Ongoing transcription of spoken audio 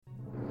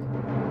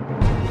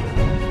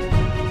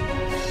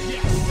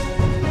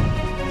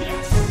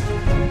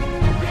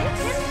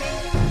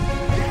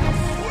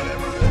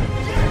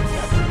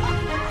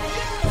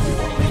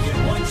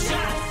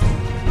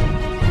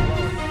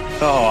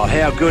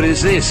how good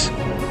is this? I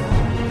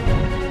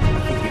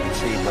think we can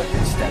see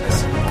legend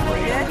status.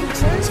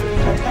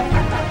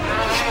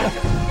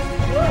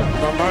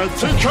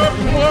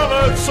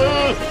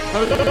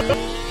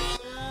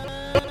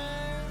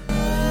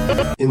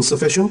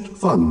 Insufficient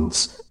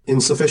funds.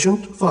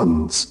 Insufficient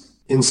funds.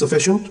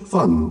 Insufficient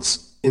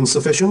funds.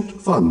 Insufficient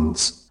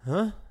funds.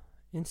 Huh?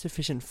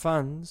 Insufficient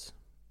funds?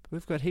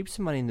 We've got heaps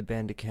of money in the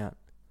band account.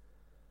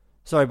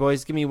 Sorry,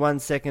 boys, give me 1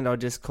 second. I'll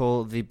just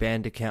call the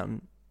band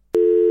accountant.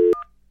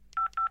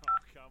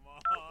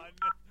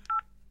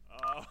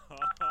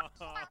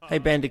 Hey,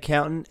 band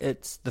accountant,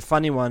 it's the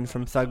funny one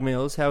from Thug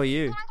Mills. How are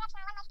you?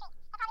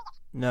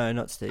 No,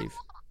 not Steve.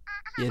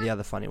 Yeah, the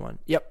other funny one.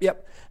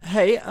 Yep.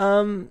 Hey,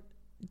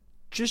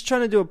 just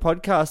trying to do a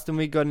podcast and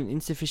we got an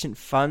insufficient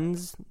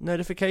funds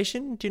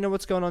notification. Do you know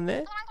what's going on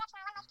there?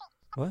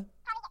 What?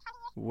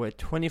 We're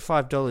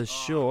 $25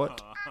 short.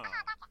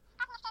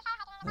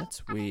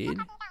 That's weird.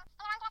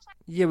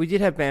 Yeah, we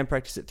did have band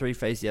practice at 3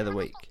 Phase the other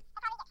week.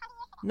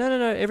 No.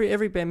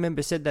 Every band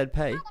member said they'd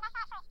pay.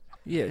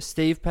 Yeah,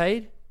 Steve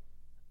paid.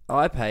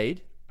 I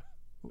paid.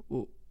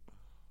 Well,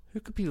 who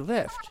could be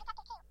left?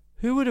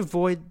 Who would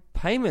avoid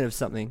payment of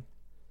something?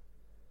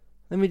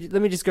 Let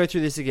me just go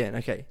through this again.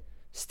 Okay.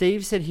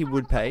 Steve said he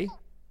would pay.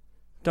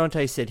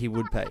 Dante said he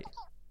would pay.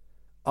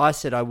 I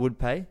said I would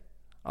pay.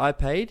 I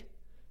paid.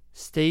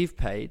 Steve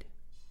paid.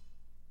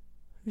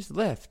 Who's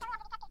left?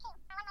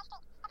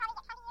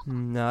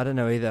 No, I don't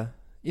know either.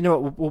 You know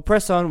what? We'll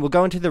press on. We'll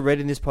go into the red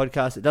in this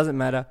podcast. It doesn't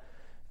matter.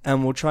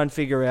 And we'll try and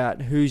figure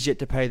out who's yet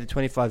to pay the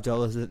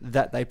 $25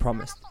 that they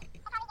promised.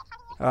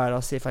 All right,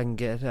 I'll see if I can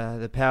get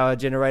the power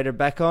generator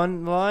back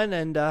online,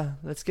 and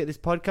let's get this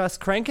podcast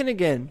cranking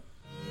again.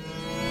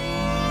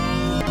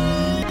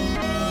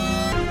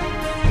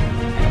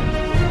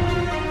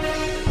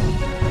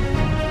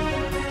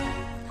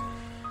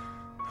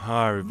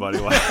 Hi, everybody.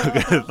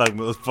 Welcome to the Thug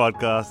Mills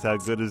podcast. How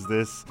good is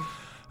this?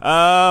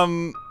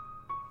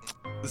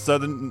 So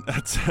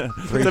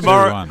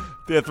tomorrow,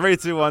 3,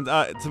 2, 1.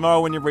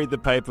 Tomorrow, when you read the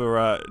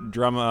paper,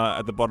 drummer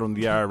at the bottom of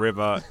the Yarra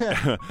River,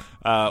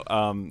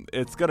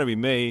 it's gonna be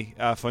me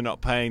for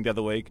not paying the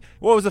other week.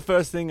 What was the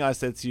first thing I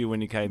said to you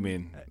when you came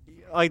in?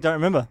 I don't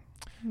remember.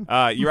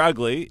 You're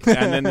ugly.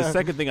 And then the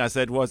second thing I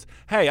said was,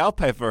 hey, I'll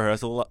pay for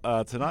rehearsal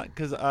tonight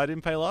because I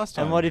didn't pay last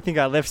time. And why do you think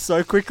I left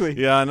so quickly?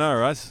 Yeah, I know,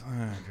 right?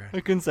 I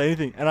couldn't say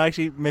anything. And I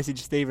actually messaged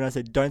Steve and I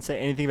said, don't say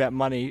anything about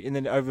money. And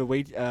then over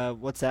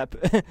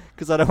WhatsApp,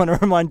 because I don't want to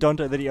remind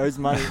Dante that he owes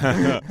money.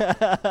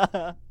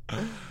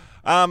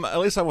 At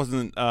least I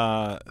wasn't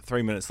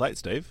 3 minutes late,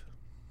 Steve.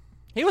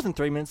 He wasn't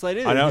 3 minutes late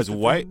either. I know, it was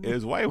way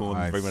more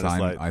than 3 minutes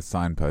late. I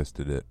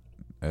signposted it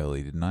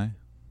early, didn't I?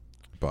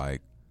 By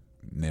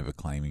never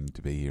claiming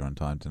to be here on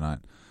time tonight.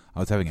 I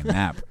was having a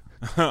nap.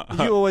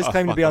 You always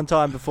claim to be on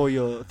time before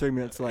you're 3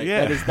 minutes late.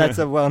 Yeah. That's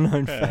a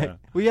well-known fact.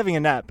 Were you having a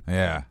nap?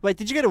 Yeah. Wait,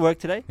 did you go to work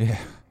today? Yeah.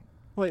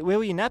 Wait, where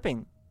were you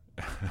napping?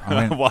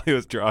 While he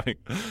was driving.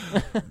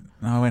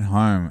 No, I went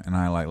home and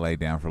I laid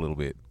down for a little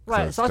bit.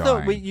 Right, so I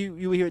thought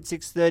you were here at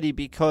 6:30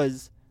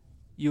 because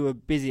you were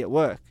busy at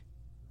work.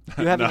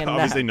 You were having a nap.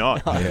 Obviously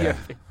not. Oh, Yeah.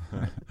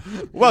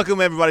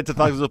 Welcome everybody to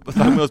Thug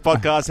Mills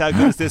podcast. How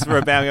good is this for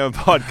a Bangor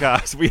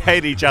podcast? We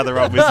hate each other,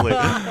 obviously.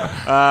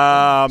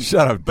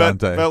 Shut up,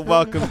 Dante. But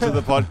welcome to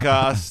the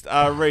podcast.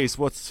 Reese,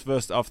 what's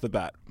first off the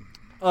bat?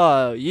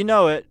 Oh, you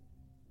know it.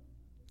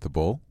 The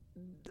ball?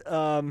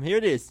 Here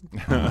it is.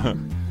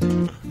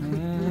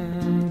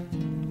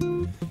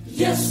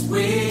 Yes,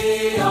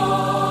 we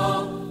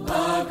all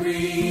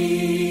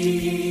agree.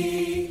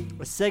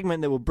 A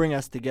segment that will bring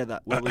us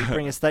together. Where we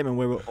bring a statement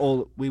where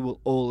we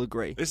will all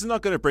agree. This is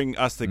not going to bring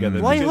us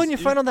together. Why are you holding your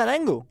phone on that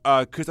angle?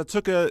 Because I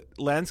took a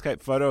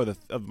landscape photo of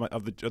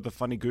the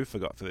funny goof I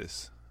got for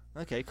this.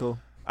 Okay, cool.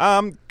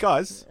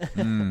 Guys,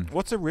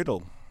 what's a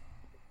riddle?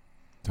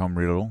 Tom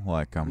Riddle,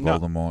 like No.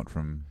 Voldemort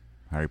from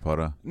Harry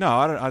Potter. No,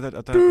 I don't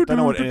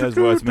know what any of those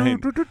words mean.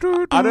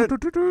 I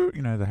don't.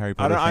 You know the Harry I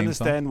Potter don't theme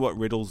understand song? what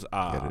riddles Get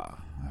are.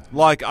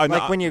 Like I know.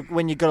 Like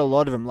when you got a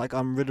lot of them, like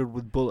I'm riddled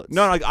with bullets.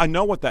 No, I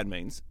know what that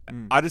means.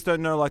 I just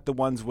don't know like the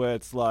ones where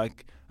it's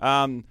like,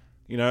 I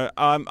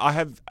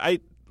have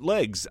 8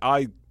 legs.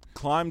 I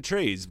climb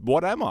trees.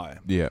 What am I?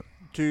 Yeah.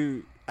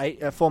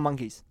 4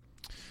 monkeys.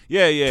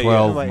 Yeah.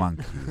 12 Wait.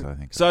 monkeys, I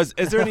think. So is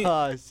there any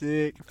Oh,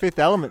 sick. Fifth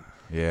Element.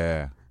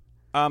 Yeah.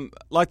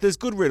 like there's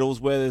good riddles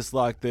where there's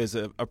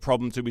a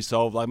problem to be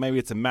solved. Like maybe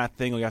it's a math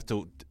thing, or you have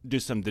to do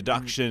some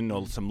deduction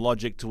or some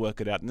logic to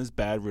work it out. And there's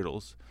bad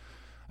riddles.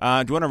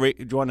 Do you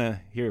want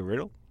to hear a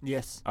riddle?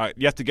 Yes. All right,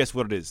 you have to guess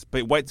what it is,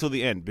 but wait till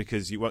the end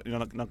because you're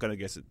not going to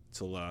guess it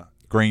till.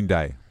 Green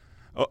Day.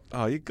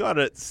 Oh, you got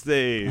it,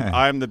 Steve. Yeah.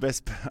 I am the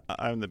best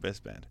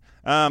band.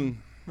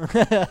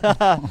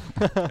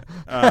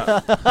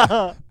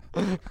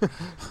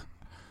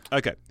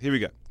 Okay, here we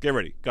go. Get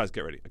ready, guys.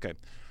 Get ready. Okay.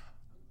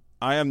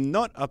 I am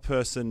not a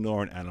person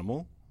nor an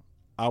animal.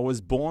 I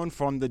was born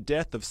from the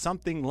death of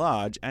something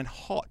large and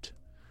hot.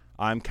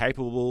 I am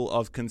capable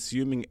of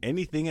consuming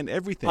anything and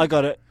everything. I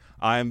got it.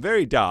 I am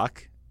very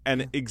dark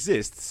and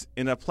exists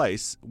in a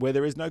place where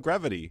there is no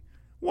gravity.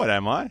 What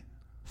am I?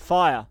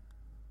 Fire.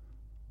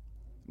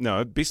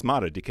 No, be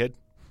smarter, dickhead.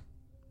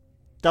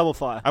 Double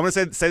fire. I'm going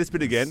to say this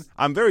bit again.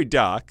 I'm very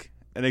dark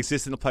and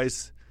exist in a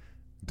place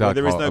Dark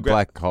there is hole, no a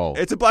black hole.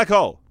 It's a black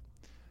hole.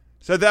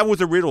 So that was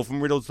a riddle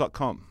from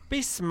riddles.com.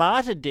 Be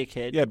smarter,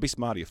 dickhead. Yeah, be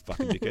smarter, you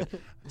fucking dickhead.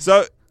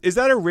 So is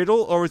that a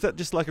riddle or is that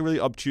just like a really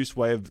obtuse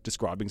way of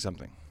describing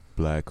something?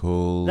 Black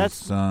hole,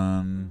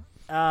 sun.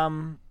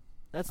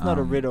 That's not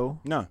a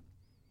riddle. No.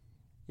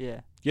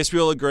 Yeah. Yes, we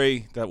all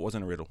agree that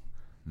wasn't a riddle.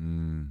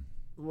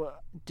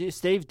 Well,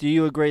 Steve, do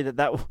you agree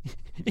that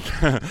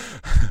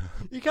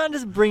you can't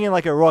just bring in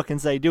like a rock and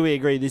say, "Do we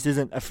agree this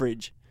isn't a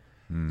fridge?"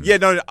 Yeah,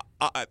 no,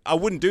 I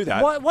wouldn't do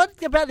that.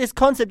 What about this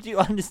concept do you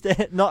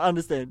understand? Not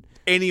understand?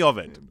 Any of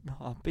it.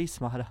 Oh, be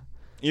smarter.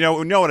 You know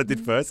what I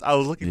did first? I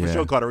was looking for Yeah.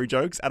 Sean Connery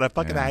jokes, and I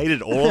fucking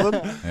hated all of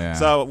them. Yeah.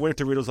 So I went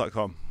to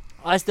riddles.com.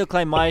 I still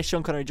claim my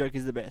Sean Connery joke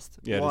is the best.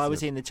 Yeah, it Why is was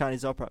the- he in the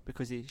Chinese opera?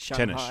 Because he's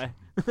Chinese. Shanghai.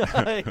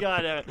 God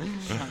damn it.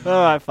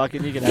 All right,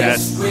 fucking, you can have it.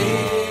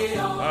 Yes.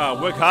 Oh,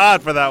 work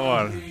hard for that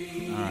one.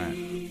 All right.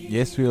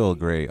 Yes, we all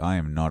agree. I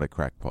am not a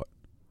crackpot.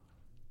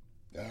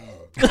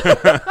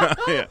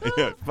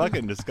 yeah,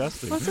 fucking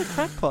disgusting. What's a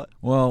crackpot?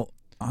 Well,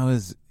 I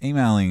was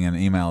emailing an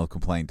email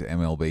complaint to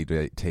MLB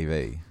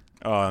TV.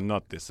 Oh,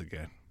 not this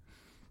again.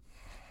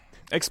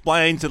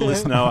 Explain to the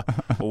listener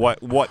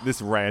what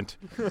this rant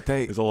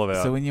is all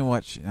about. So when you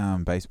watch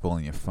baseball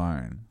on your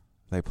phone,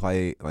 they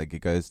play, like, it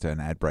goes to an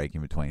ad break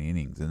in between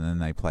innings, and then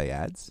they play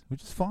ads,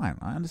 which is fine.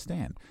 I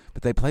understand.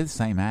 But they play the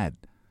same ad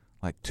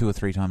like 2 or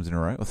 3 times in a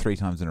row, or 3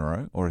 times in a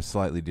row, or a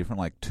slightly different,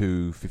 like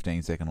 2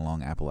 15-second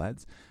long Apple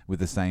ads with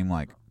the same,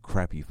 like,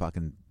 crappy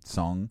fucking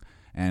song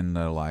and,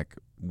 like,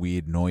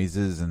 weird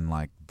noises and,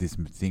 like, this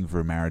thing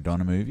for a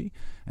Maradona movie.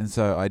 And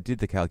so I did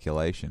the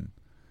calculation,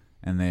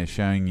 and they're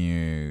showing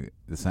you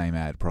the same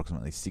ad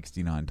approximately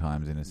 69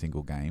 times in a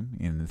single game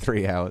in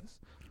 3 hours.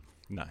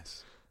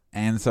 Nice.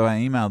 And so I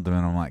emailed them,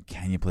 and I'm like,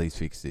 can you please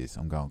fix this?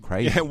 I'm going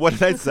crazy. Yeah, what did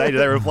they say? Did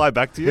they reply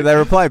back to you? Yeah, they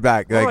replied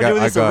back. What do I do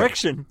with this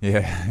erection?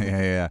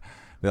 Yeah.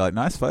 They're like,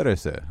 nice photo,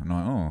 sir. I'm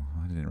like, oh,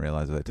 I didn't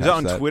realize they attached Is that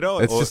on that. Twitter,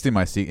 It's or- just in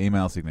my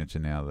email signature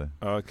now, though.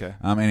 Oh, okay.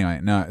 Anyway,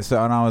 no.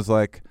 So, and I was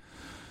like,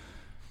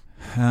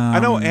 I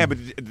know, yeah, but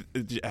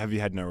have you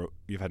had no?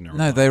 You've had no.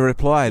 no, reply? they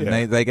replied. Yeah.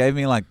 And they gave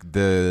me like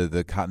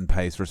the cut and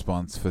paste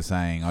response for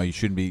saying, oh, you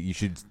shouldn't be. You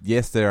should.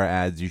 Yes, there are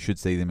ads. You should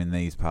see them in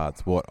these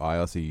parts. What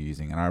iOS are you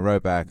using? And I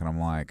wrote back, and I'm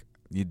like,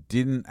 you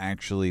didn't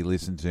actually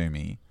listen to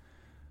me,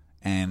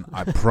 and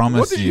I promise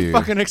What did you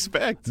fucking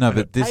expect? No,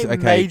 but this, A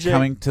okay, major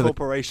coming to the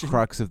corporation.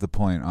 crux of the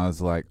point, I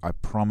was like, I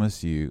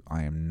promise you,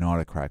 I am not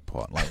a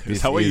crackpot. Like, this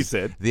Is that what you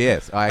said?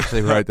 Yes, I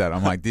actually wrote that.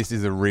 I'm like, this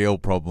is a real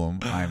problem.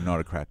 I am not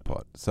a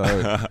crackpot. So,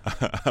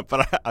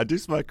 But I do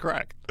smoke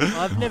crack.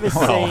 I've never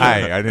well, seen.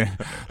 hey, I didn't.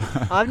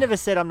 I've never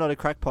said I'm not a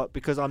crackpot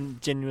because I'm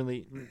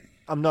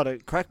not a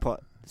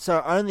crackpot.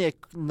 So only a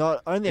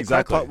Exactly.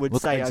 crackpot would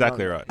Look, say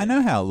Exactly I'm right. I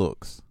know how it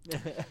looks.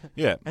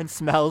 Yeah. and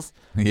smells.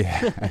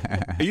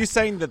 Yeah. Are you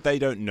saying that they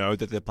don't know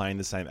that they're playing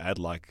the same ad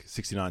like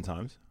 69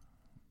 times?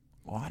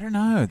 Well, I don't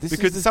know. This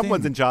Because is the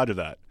someone's thing. in charge of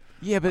that.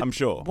 Yeah, but I'm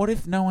sure. What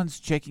if no one's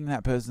checking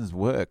that person's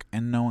work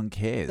and no one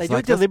cares? They do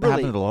like, it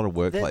deliberately. That's happened at a lot of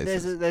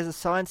workplaces. There's a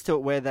science to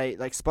it where they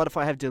like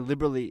Spotify have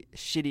deliberately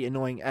shitty,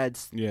 annoying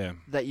ads Yeah.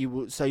 that you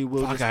will. So you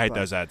will. Fuck, just I hate play.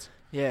 those ads.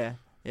 Yeah,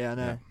 I know.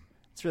 Yeah.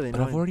 It's really but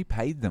annoying. I've already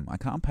paid them. I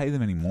can't pay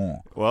them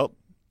anymore. Well,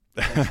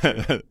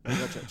 Gotcha.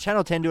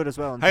 Channel 10 do it as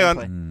well. hang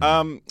Gameplay.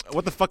 on.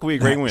 What the fuck are we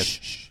agreeing with?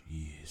 Shh.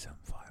 You use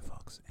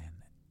Firefox and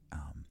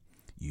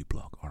you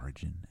block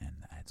Origin and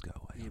the ads go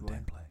away Yeah, on boy.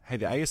 Template. Hey,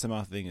 the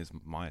ASMR thing is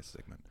my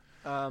segment.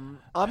 I'm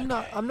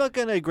not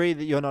going to agree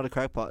that you're not a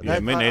crackpot. Yeah,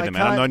 me neither,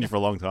 man. I've known you for a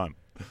long time.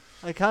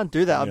 I can't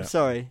do that. I'm Yeah.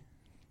 sorry.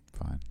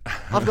 Fine.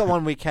 I've got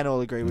one we can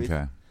all agree with.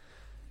 Okay.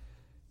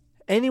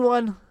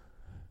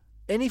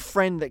 Any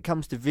friend that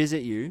comes to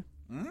visit you.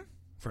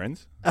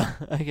 Friends?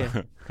 Okay.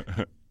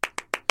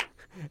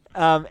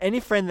 Any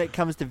friend that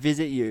comes to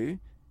visit you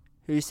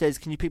who says,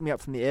 "Can you pick me up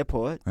from the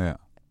airport? Yeah.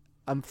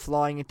 I'm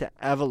flying into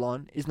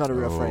Avalon," is not a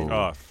real friend.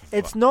 Oh,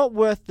 It's not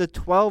worth the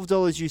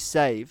 $12 you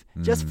save.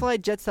 Just fly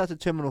Jetstar to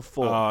Terminal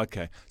 4. Oh,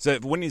 okay. So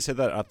when you said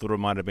that, I thought it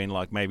might have been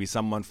like maybe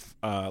someone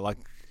like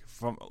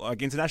from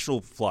like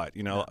international flight.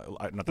 You know,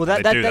 not well,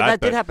 that that they do that, did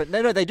but- happen.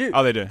 No, they do.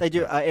 Oh, they do. They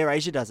do.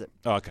 AirAsia does it.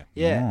 Oh, okay.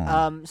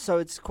 Yeah. So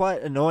it's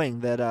quite annoying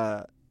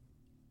that,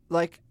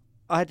 like,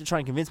 I had to try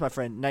and convince my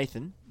friend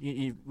Nathan.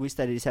 We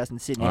stayed at his house in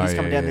Sydney. Oh, He's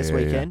coming yeah, down this yeah,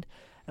 yeah. weekend,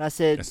 and I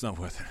said, It's not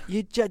worth it.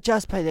 "You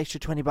just pay the extra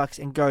 $20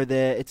 and go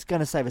there. It's going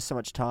to save us so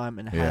much time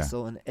and Yeah.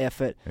 hassle and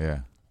effort. Yeah.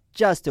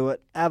 Just do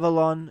it.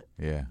 Avalon.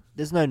 Yeah.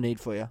 There's no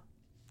need for you."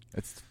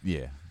 It's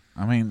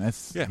I mean,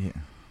 it's Yeah.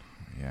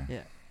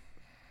 Yeah.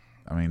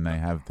 I mean, they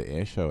have the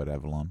air show at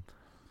Avalon.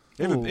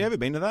 You ever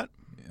been to that?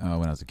 When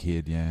I was a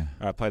kid, yeah.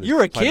 All right, play the,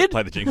 You're a play the- kid?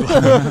 Play the jingle.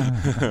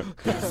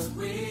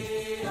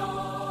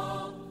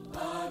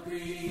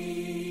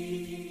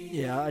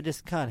 Yeah, I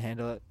just can't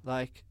handle it.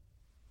 Like,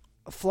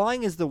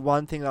 flying is the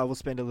one thing that I will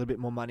spend a little bit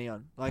more money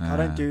on. Like, I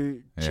don't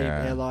do cheap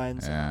yeah,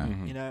 airlines. yeah.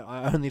 Mhm. You know,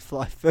 I only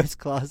fly first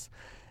class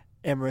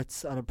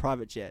Emirates on a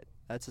private jet.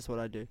 That's just what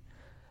I do.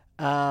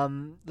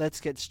 Let's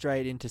get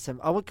straight into some.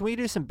 Oh, can we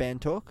do some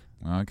band talk?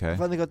 Okay.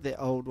 I've only got the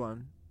old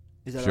one.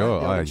 Is that Sure.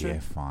 all right? Oh, The old yeah,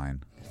 intro?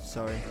 fine.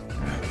 Sorry.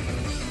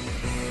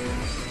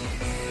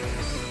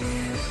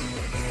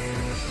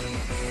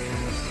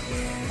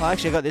 Oh,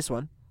 actually, I got this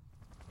one.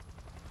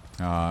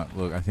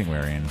 Look, I think we're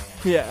in.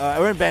 Yeah, all right,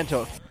 we're in band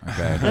talk.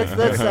 Okay.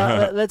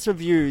 Let's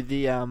review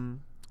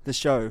the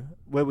show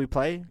where we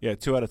play. Yeah,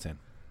 2 out of 10.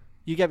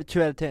 You gave it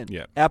 2 out of 10.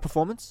 Yeah. Our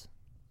performance.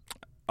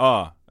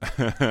 Oh,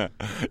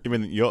 you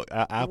mean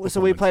our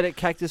So we performance? played at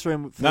Cactus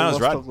Room for No, the it was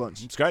Lost right. Dog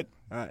launch. It's great.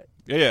 All right.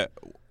 Yeah.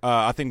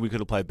 I think we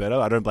could have played better.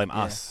 I don't blame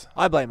Yeah. us.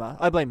 I blame her.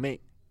 I blame me.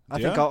 I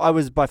think Yeah? I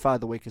was by far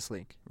the weakest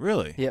link.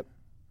 Really? Yep.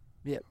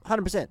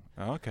 100%.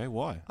 Oh, okay.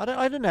 Why? I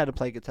don't know how to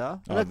play guitar.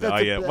 Oh,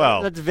 yeah,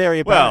 well- that's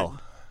very Well.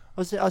 apparent.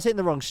 I was hitting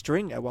the wrong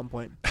string at one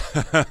point.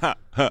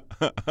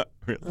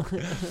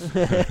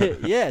 Really?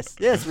 yes,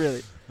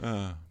 really.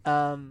 I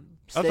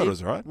Steve, thought it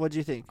was alright. What do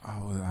you think?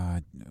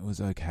 Oh, it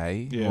was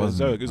okay. Yeah, it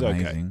wasn't it was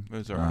okay. amazing. It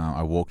was alright.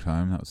 I walked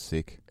home. That was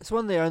sick. It's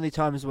one of the only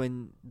times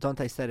when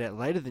Dante stayed out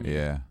later than you,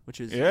 Yeah. which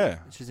was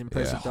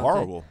impressive. Yeah. Dante.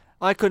 Horrible.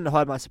 I couldn't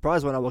hide my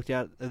surprise when I walked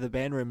out of the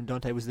band room and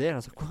Dante was there, and I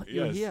was like, "What?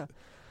 You're Yes. here?"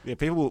 Yeah,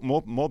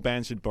 more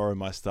bands should borrow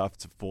my stuff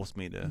to force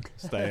me to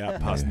stay out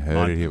past You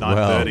heard it here.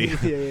 9:30.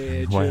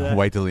 yeah, true that.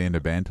 Wait till the end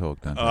of band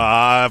talk, don't you?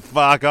 Ah,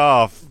 fuck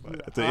off.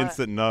 It's an I-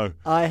 instant no.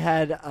 I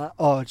had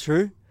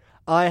true.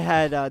 I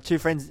had 2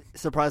 friends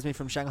surprise me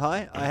from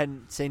Shanghai. I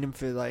hadn't seen them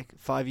for like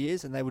 5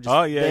 years, and they were just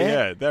Oh, yeah,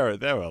 there. yeah.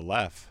 They were a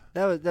laugh.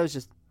 That was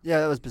just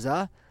that was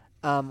bizarre.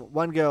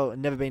 One girl had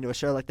never been to a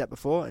show like that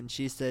before, and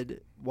she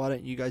said, "Why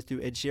don't you guys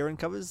do Ed Sheeran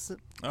covers?"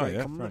 Oh, Great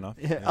yeah, compliment. fair enough.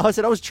 Yeah. Yeah. I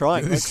said I was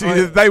trying.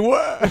 Like, They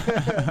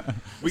were.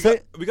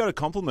 We got a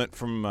compliment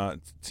from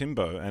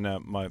Timbo and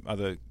my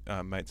other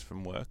mates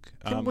from work.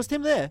 Was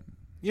Tim there?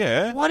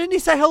 Yeah. Why didn't he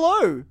say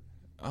hello?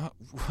 I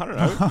don't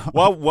know.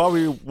 while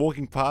we were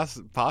walking past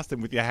him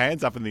with your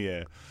hands up in the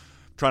air,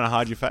 trying to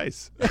hide your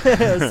face.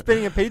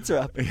 Spinning a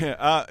pizza up.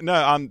 Yeah.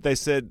 No. They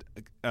said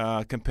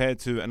compared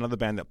to another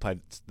band that played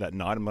that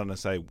night, I'm not going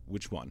to say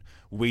which one.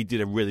 We did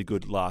a really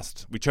good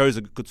we chose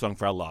a good song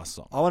for our last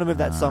song. I want to move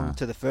that song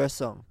to the first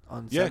song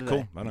on Yeah, Saturday.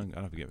 cool. I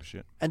don't forget a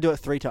shit. And do it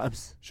 3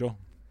 times. Sure.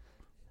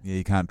 Yeah,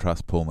 you can't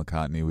trust Paul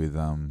McCartney with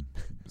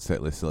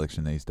set list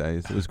selection these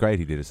days. It was great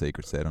he did a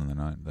secret set on the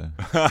night, though.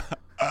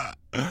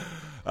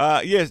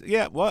 Yes.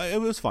 Yeah. Well, it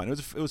was fun. It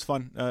was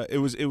fun. It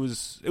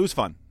was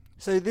fun.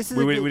 So this is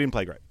We didn't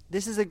play great.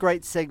 this is a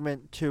great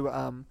segment to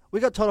we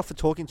got told off for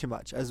talking too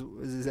much as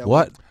is our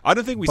What? I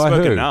don't think we By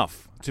spoke who?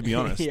 enough, to be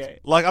honest. Yeah.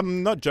 Like,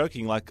 I'm not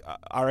joking. Like,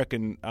 I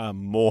reckon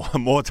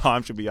more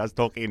time should be us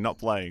talking and not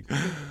playing.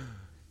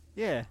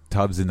 Yeah.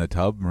 Tubs in the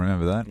tub,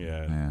 remember that?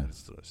 Yeah. I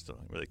still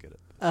don't really get it.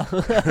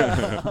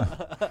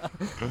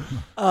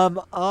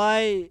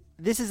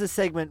 This is a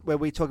segment where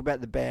we talk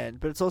about the band,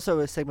 but it's also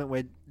a segment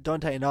where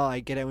Dante and I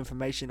get our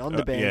information on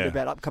the band yeah.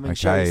 about upcoming Okay,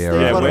 shows. yeah,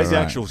 Steve, right, what Where's the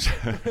right. actual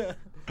show?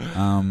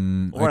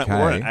 Okay.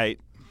 We're at 8.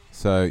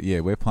 So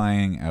yeah, we're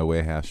playing a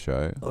warehouse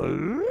show,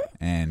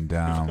 and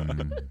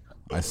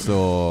I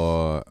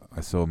saw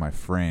my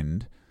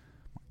friend.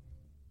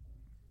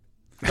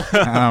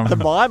 the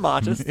mime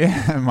artist.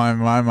 Yeah, my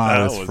How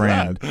artist was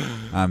friend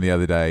the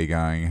other day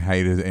going,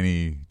 "Hey, does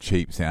any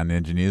cheap sound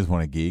engineers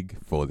want a gig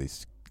for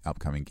this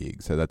upcoming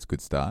gig?" So that's a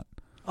good start.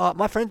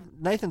 My friend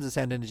Nathan's a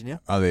sound engineer.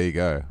 Oh, there you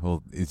go.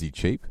 Well, is he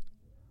cheap?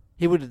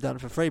 He would have done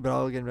it for free, but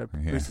I'll get him a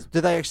Yeah.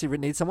 Do they actually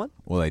need someone?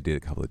 Well, they did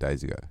a couple of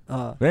days ago.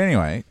 Uh, But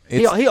anyway,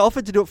 he it's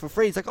offered to do it for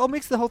free. He's like, I'll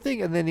mix the whole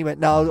thing. And then he went,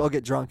 no, I'll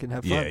get drunk and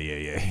have fun.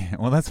 yeah.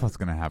 Well, that's what's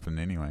going to happen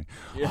anyway.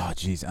 Yeah. Oh,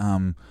 jeez.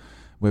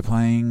 We're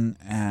playing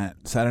at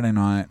Saturday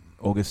night,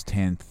 August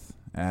 10th,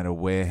 at a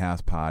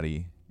warehouse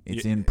party.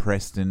 It's in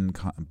Preston,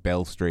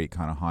 Bell Street,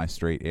 kind of High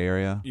Street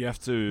area. You have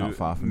to Not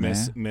far from there.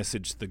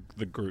 message the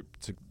group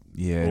to.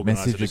 Yeah,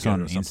 Organise message it us on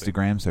together or something.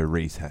 Instagram, so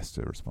Reese has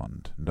to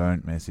respond.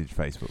 Don't message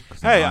Facebook,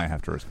 because Hey, I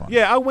have to respond.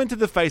 Yeah, I went to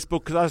the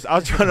Facebook because I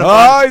was trying to.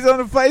 Oh, he's on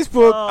the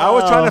Facebook. I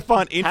was trying to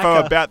find info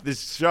hacker. about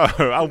this show.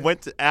 I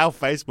went to our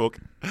Facebook.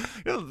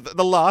 You know,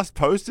 the last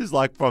post is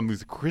like from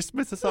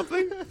Christmas or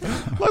something.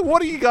 Like,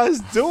 what are you guys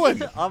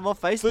doing? I'm off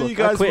Facebook. So you I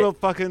guys quit. were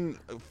fucking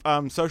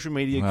social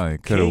media. Well, he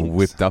could have kings.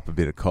 whipped up a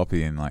bit of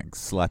copy and like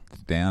slapped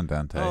it down,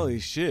 Dante. Holy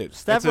shit!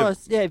 That's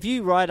Stavros, yeah, if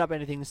you write up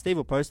anything, Steve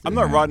will post it. I'm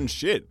not writing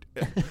shit.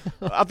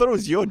 I thought it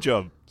was your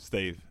job,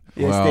 Steve.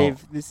 Yeah, Well-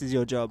 Steve, this is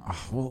your job.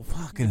 Oh, well,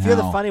 fucking If hell.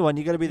 you're the funny one,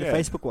 you got to be the Yeah.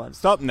 Facebook one.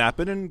 Stop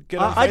napping and get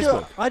on I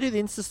Facebook. do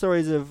the Insta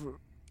stories of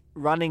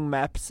running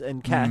maps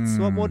and cats.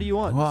 What more do you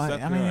want? Well,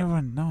 Exactly I mean,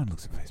 right. no one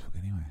looks at Facebook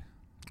anyway.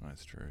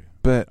 That's true.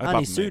 But Above Only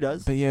me. Sue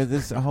does. But yeah,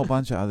 there's a whole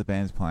bunch of other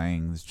bands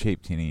playing. There's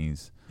Cheap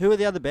Tinnies. Who are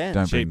the other bands?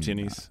 Don't Cheap bring-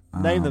 Tinnies.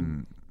 Name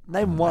them.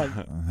 Name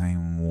one.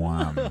 Name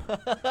one.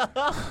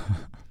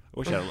 I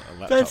wish I had a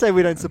laptop. Don't say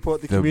we don't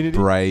support the The community.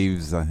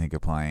 Braves, I think, are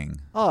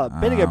playing. Oh,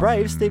 Bendigo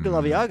Braves, Steve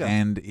DeLaviaga.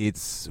 And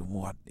it's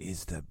what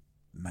is the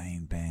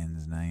main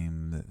band's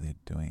name that they're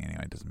doing?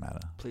 Anyway, it doesn't matter.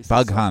 Please say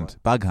Bug someone. Hunt.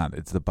 Bug Hunt.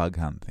 It's the Bug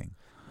Hunt thing.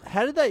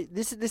 How did they?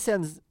 This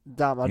sounds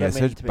dumb. I yeah, don't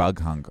mean it search to be. Bug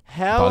Hunt.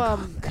 How Bug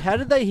Hunt. how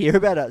did they hear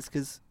about us?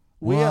 Because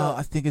we Well, are.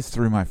 I think it's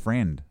through my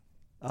friend.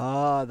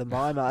 Ah, the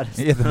mime artist.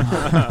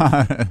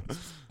 Yeah.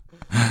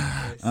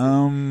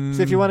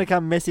 So if you want to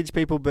come message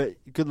people, but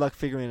good luck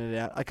figuring it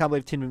out. I can't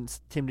believe Tim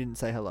didn't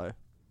say hello.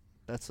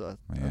 That's what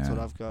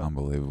I've got.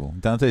 Unbelievable.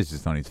 Dante's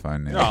just on his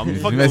phone now. No, I'm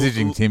He's fucking-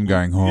 messaging Tim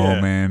going, "Oh Yeah.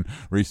 man,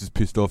 Reese is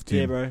pissed off, Tim."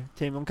 Yeah, bro.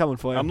 Tim, I'm coming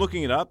for you. I'm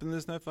looking it up and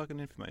there's no fucking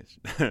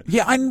information.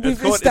 Yeah, we've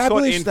It's called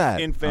established that.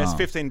 Infest, Oh.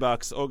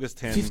 $15, August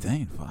 10.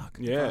 15, fuck.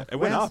 Yeah, it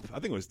went Wow. up. I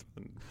think it was.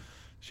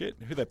 Shit,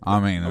 who they? I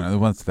mean,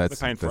 once that's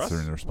They're paying for us?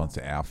 in response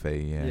to our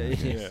fee. Yeah. Yeah.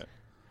 Yeah.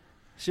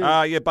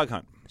 Should, Bug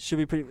hunt.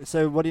 should we?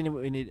 So what do you need?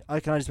 We need.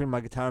 Can I just bring my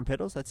guitar and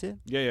pedals? That's it.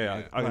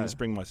 Yeah. I can Right. just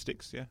bring my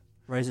sticks. Yeah,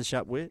 Razor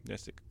sharp wit. yeah,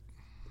 stick.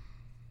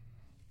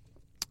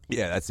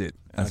 Yeah, that's it.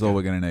 That's Okay. all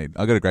we're going to need.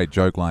 I got a great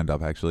joke lined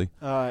up, actually.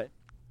 All right.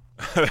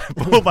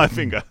 Pull my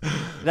finger.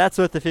 That's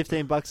worth the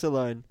 $15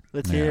 alone.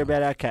 Let's Yeah. hear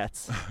about our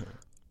cats.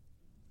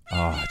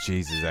 Oh,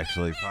 Jesus,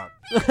 actually. Fuck.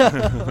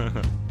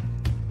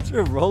 It's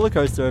a roller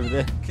coaster over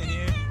there. Can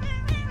you?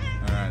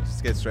 All right,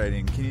 just get straight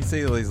in. Can you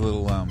see all these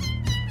little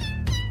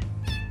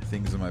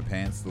things on my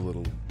pants? The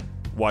little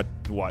White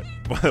yeah,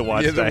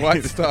 the stains.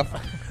 white stuff.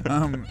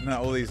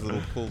 No, all these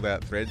little pulled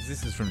out threads.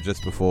 This is from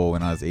just before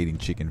when I was eating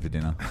chicken for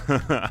dinner.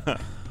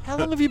 How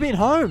long have you been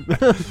home? we I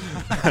just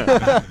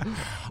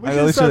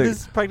started literally-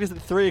 this practice at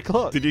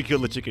 3:00. Did you kill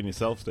the chicken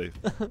yourself, Steve?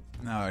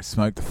 No, I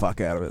smoked the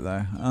fuck out of it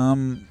though.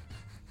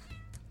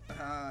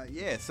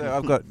 Yeah, so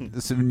I've got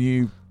some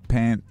new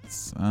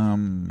pants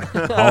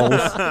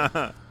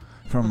holes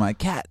from my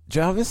cat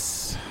Jarvis.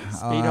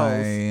 Speed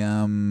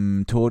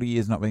holes. Torty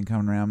has not been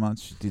coming around much.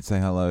 She did say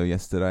hello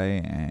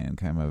yesterday and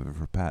came over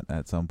for a pat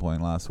at some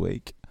point last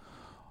week.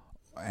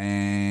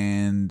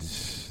 And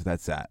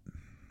that's that.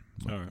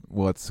 All right.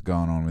 What's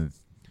going on with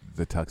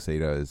the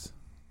tuxedos?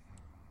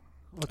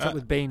 What's up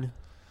with Bean?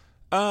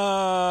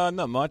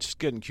 Not much.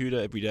 Getting cuter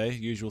every day.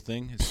 Usual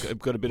thing. It's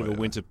got a bit of a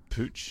winter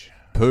pooch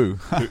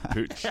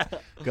Pooch.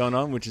 going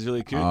on, which is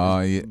really cute. Oh,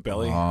 yeah.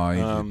 Belly. Oh,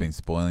 you've been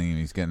spoiling him.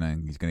 He's going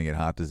to get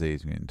heart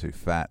disease. He's getting too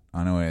fat.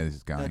 I know where this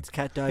is going. That's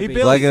cat He diabetes.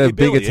 barely- Like a he big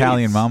barely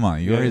Italian eats. mama.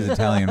 You're Yeah. his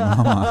Italian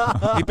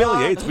mama. He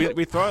barely eats.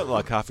 We throw out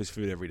like half his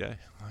food every day.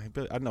 I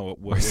don't know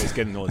where he's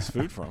getting all his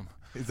food from.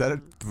 Is that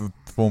a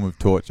form of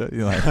torture?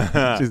 You're like,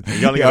 just, You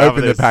you only got half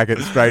open of the this. packet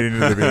straight into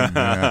the bin.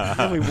 Yeah.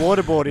 And we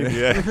waterboard him.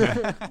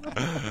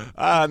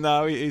 Yeah.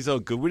 No, he's all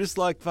good. We just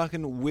like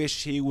fucking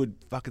wish he would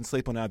fucking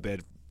sleep on our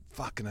bed.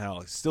 Fucking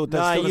hell. Still does.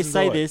 No, still you doesn't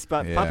say do it. this,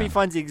 but Yeah. Puppy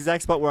finds the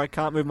exact spot where I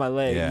can't move my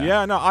leg. Yeah.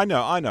 Yeah, no, I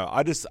know.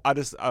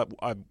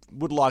 I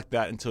would like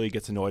that until he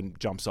gets annoyed and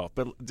jumps off.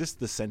 But just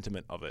the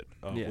sentiment of it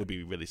Yeah. would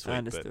be really sweet. I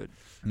understood.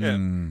 But, yeah.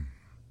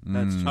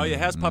 That's true. Oh yeah,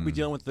 how's Puppy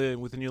dealing with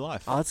the new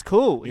life? Oh, it's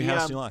cool. New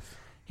house, new life.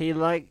 He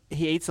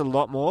eats a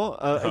lot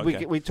more.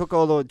 Okay. We took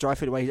all the dry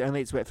food away. He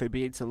only eats wet food, but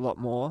he eats a lot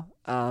more.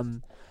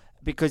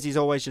 Because he's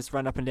always just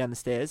run up and down the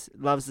stairs.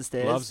 Loves the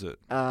stairs. Loves it.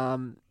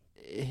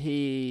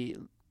 He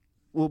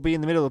will be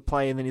in the middle of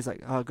play, and then he's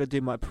like, "Oh, I've got to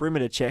do my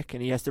perimeter check,"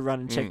 and he has to run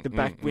and check the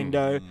back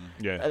window.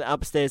 Yeah. And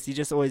upstairs, he's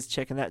just always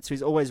checking that. So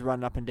he's always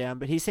running up and down.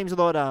 But he seems a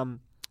lot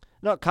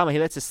not calmer. He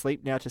lets us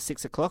sleep now to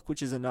 6:00,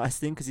 which is a nice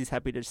thing because he's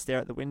happy to stare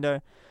at the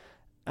window.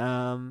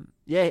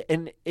 Yeah,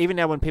 and even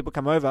now when people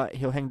come over,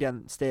 he'll hang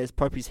downstairs,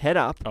 poke his head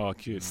up, Oh,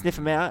 cute. sniff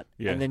him out,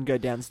 Yeah. and then go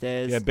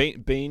downstairs. Yeah,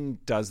 Bean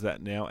does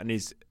that now, and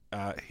he's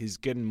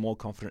getting more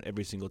confident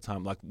every single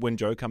time. Like when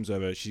Joe comes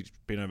over, she's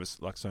been over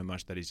like so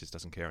much that he just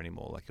doesn't care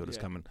anymore. Like he'll just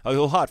Yeah. come in. Oh,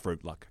 he'll hide for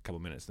like a couple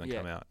of minutes and then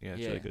Yeah. come out. Yeah, it's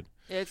Yeah. really good.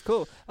 Yeah, it's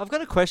cool. I've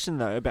got a question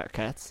though about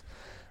cats.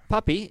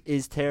 Puppy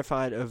is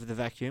terrified of the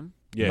vacuum.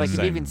 Yeah, like he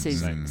same, even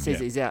says same. that Yeah.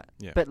 he's out,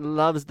 Yeah. but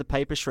loves the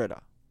paper shredder.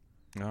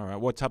 All right.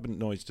 What type of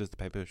noise does the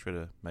paper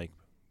shredder make?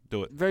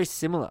 Do it. Very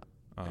similar.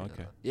 Oh,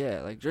 okay.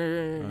 Yeah, like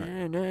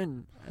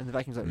and the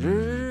vacuum's like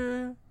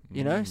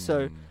you know.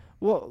 So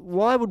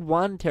why would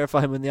one terrify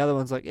him when the other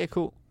one's like, yeah,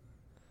 cool?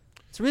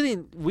 It's really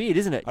weird,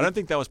 isn't it? I don't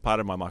think that was part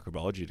of my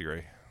microbiology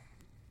degree.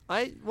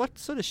 What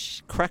sort of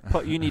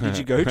crackpot uni did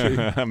you go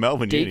to?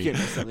 Melbourne Deacon Uni.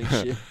 or something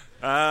shit.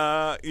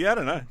 Yeah, I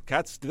don't know.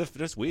 Cats, they're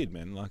just weird,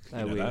 man. Like, you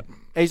They're know weird.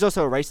 that. He's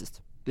also a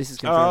racist. This is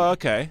confirmed. Oh,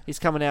 okay. He's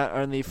coming out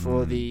only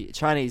for the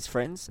Chinese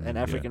friends and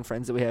African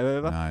friends that we have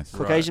over. Nice.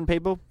 Caucasian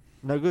people,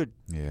 no good.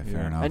 Yeah, Yeah.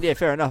 fair enough. And yeah,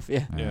 fair enough.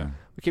 Yeah, Yeah.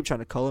 we keep trying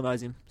to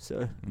colonize him.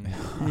 So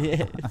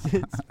yeah,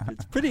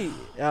 it's pretty.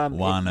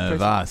 One of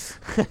impressive.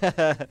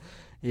 us.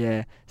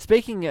 Yeah.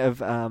 Speaking of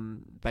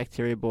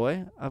Bacteria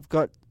Boy, I've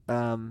got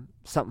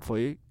something for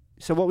you.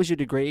 So, what was your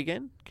degree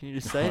again? Can you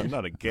just say it?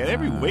 Not again.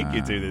 Every week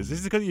you do this. This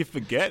is because you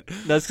forget.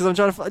 That's because I'm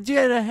trying to. Do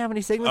you know how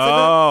many segments I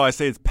got? Oh, I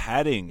see. It's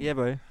padding. Yeah,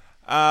 bro.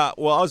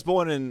 Well, I was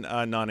born in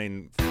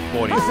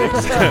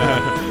 1946.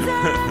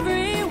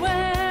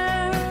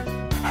 Everywhere,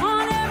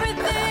 on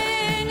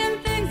everything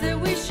and things that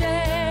we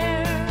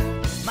share.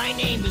 My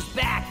name is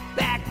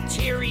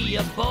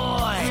Bacteria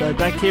Boy. So,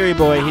 Bacteria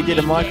Boy, he did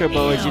a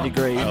microbiology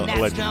degree Oh, That's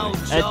allegedly. no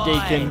at joy.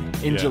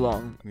 Deakin in Yeah.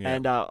 Geelong, Yeah.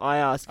 and I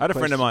asked. I had a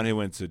friend of question- mine who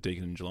went to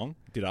Deakin in Geelong,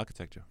 did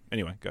architecture.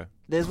 Anyway, go.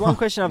 There's one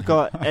question I've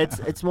got.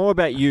 It's more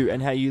about you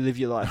and how you live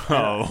your life.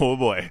 Oh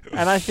boy.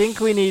 And I think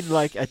we need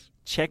like a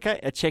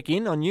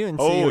check-in on you and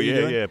see Oh what you're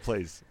yeah, doing. yeah,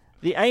 please.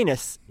 The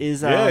anus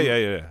is Yeah.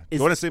 is- You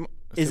want to see?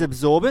 is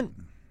absorbent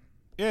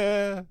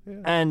Yeah.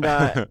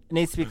 and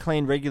needs to be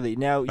cleaned regularly.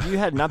 Now, you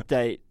had an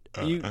update.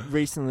 You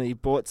recently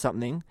bought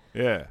something.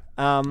 Yeah.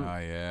 Oh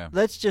yeah.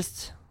 Let's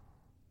just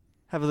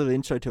have a little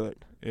intro to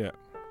it. Yeah.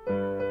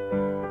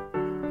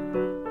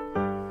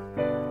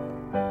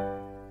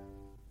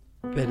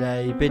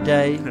 Bidet,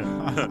 bidet.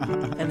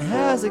 And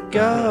how's it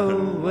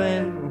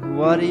going?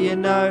 What do you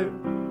know?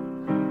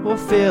 Well,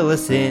 fill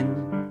us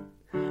in.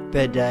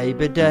 Bidet,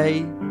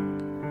 bidet.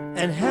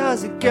 And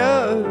how's it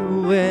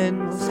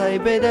going? Say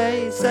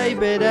bidet,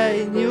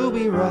 and you'll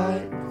be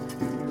right.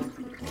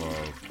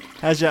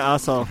 How's your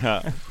arsehole?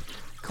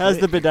 How's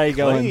the bidet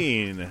going?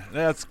 Clean.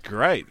 That's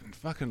great.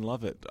 Fucking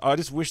love it. I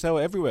just wish they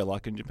were everywhere,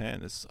 like in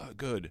Japan. It's so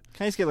good.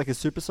 Can you just get like a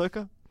super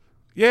soaker?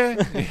 Yeah,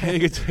 you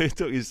could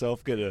do it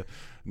yourself. Get a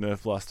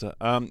Nerf blaster.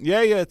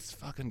 Yeah, it's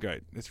fucking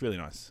great. It's really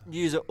nice.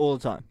 You use it all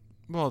the time.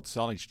 Well, it's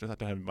only I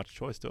don't have much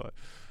choice, do I?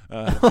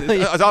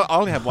 I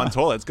only have one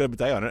toilet. It's got a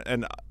bidet on it,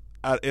 and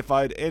if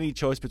I had any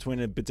choice between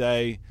a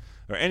bidet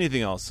or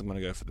anything else, I'm going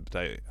to go for the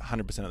bidet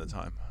 100% of the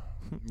time.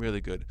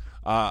 Really good.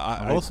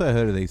 I've also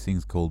heard of these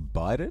things called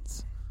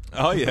Bidets.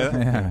 Oh yeah,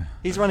 Yeah.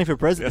 He's running for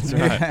president.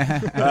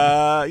 that's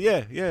right.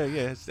 Yeah.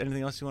 Is there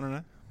anything else you want to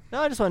know? No,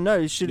 I just want to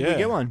know, should we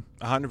get one?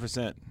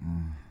 100%.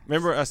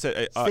 Remember, I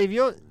said, Steve,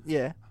 you're...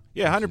 Yeah.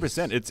 yeah,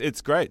 100%.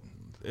 It's great.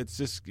 It's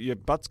just your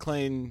butt's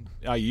clean.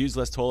 I use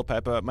less toilet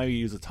paper. Maybe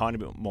use a tiny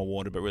bit more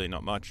water, but really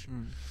not much.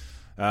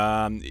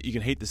 You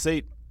can heat the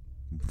seat.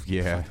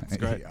 Yeah, It's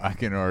great. I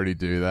can already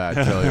do that.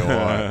 Tell you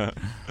what.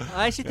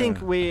 I actually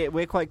think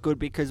we're quite good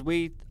because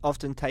we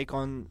often take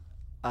on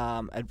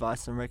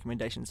advice and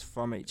recommendations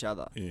from each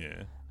other.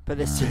 Yeah. But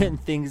there's certain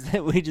things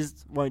that we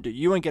just won't do.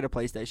 You won't get a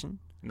PlayStation.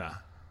 Nah.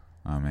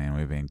 Oh man,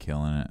 we've been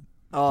killing it.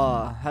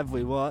 Oh, have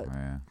we? What?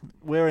 Yeah.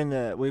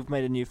 We've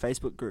made a new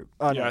Facebook group.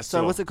 Oh, Yeah, no. I So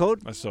saw. what's it called?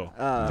 I saw.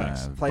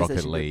 Thanks. PlayStation Rocket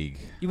group. League.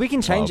 We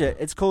can change Club. it.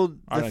 It's called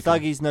I the don't care.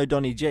 Thuggies No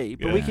Donny G,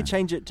 but we Yeah. could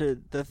change it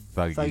to the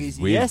Thuggies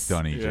with Yes.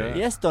 Donny G. Yeah.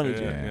 Yes, Donny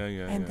G.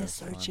 Yeah. And they're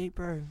so cheap,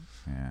 bro.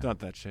 Yeah. Not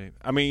that cheap.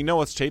 I mean, you know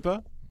what's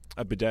cheaper?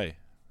 A bidet.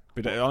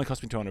 Bidet. It only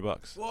cost me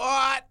 $200.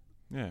 What?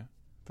 Yeah.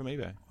 From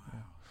eBay.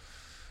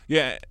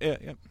 Yeah.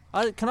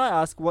 Can I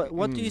ask what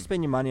do you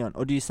spend your money on,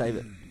 or do you save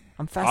it?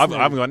 I'm I fascinated.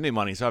 haven't got any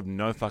money, so I have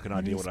no fucking What are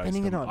idea you what I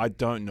spending spend. it on? I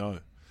don't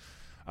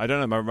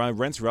know. My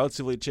rent's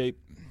relatively cheap.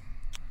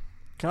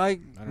 Can I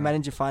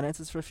manage your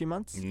finances for a few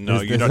months? No,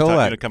 There's you're not all that-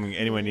 you're not coming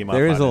anywhere near my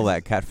There is all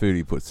finances. that cat food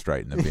he puts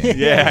straight in the bin.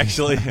 Yeah,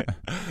 actually.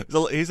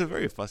 He's a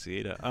very fussy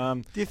eater.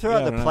 Do you throw yeah,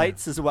 out I the don't know.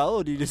 plates as well,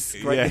 or do you just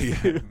scrape Yeah, the yeah.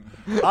 food?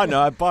 I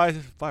know. I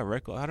buy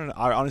records. I don't know.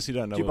 I honestly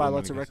don't know. Do you where buy the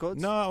lots money of goes.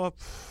 records? No,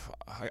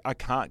 I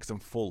can't because I'm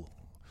full.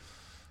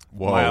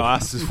 Whoa. My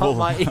ass is full.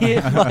 my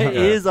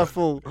ears are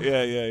full.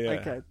 Yeah.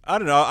 Okay. I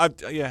don't know. I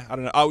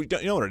don't know. Oh, you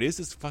know what it is?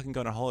 It's fucking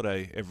going on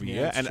holiday every Yeah,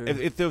 year. that's And true.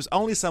 if there was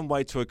only some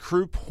way to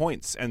accrue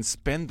points and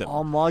spend them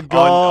Oh my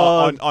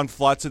god! on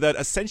flights, so that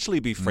essentially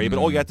be free, but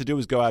all you have to do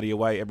is go out of your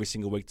way every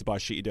single week to buy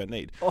shit you don't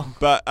need. Oh.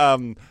 But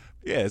yeah,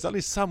 there's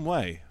only some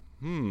way.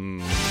 Ooh,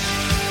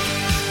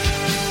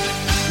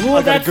 Well,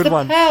 I got a that's good the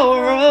one.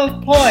 power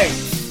of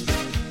points.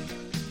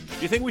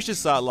 Do you think we should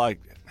start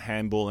like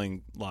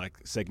handballing like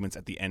segments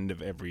at the end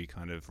of every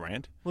kind of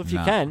rant? Well, if you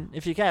No. can,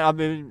 I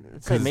mean,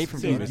 save me from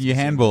doing it. You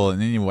handball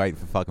and then you wait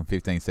for fucking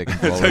 15 seconds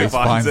while Until he he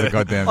finds finds the it.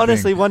 goddamn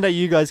Honestly, thing. one day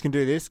you guys can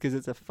do this because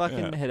it's a fucking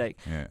Yeah. headache.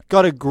 Yeah.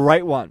 Got a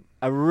great one.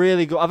 A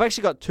really good. I've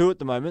actually got two at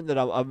the moment that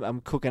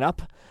I'm cooking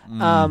up.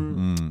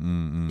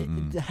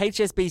 The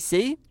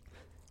HSBC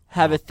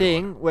have a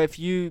thing where if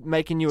you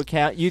make a new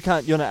account, you're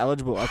not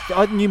eligible.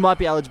 You might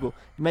be eligible.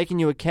 You make a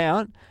new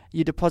account,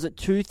 you deposit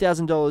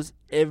 $2,000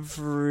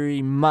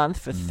 every month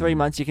for 3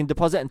 months. You can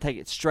deposit and take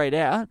it straight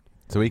out.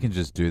 So we can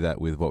just do that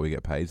with what we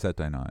get paid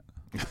Saturday night.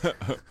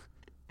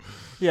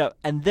 Yeah,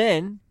 and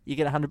then you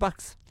get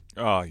 $100.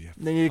 Oh yeah.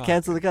 Then you Fuck.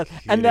 cancel the card.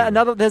 And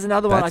kidding. there's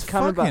another one I That's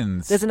can't remember.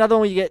 fucking There's another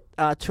one where you get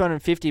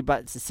 $250,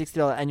 but it's a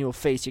 $60 annual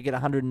fee, so you get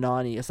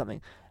 $190 or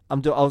something.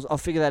 I'll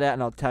figure that out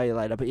and I'll tell you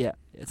later. But yeah,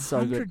 it's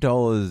so good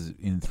 $100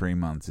 in 3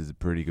 months is a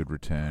pretty good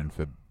return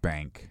for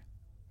bank.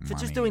 for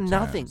just money doing terms.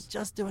 nothing.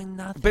 Just doing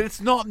nothing. But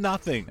it's not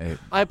nothing. It-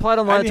 I applied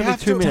online. And It you took me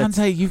have 2 to- minutes.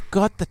 Dante, you've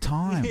got the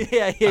time.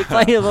 yeah,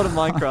 playing a lot of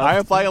Minecraft. I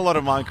am playing a lot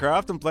of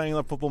Minecraft. I'm playing a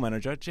lot of Football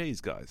Manager.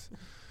 Jeez, guys.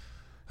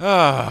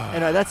 Ah.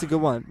 Anyway, that's a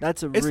good one.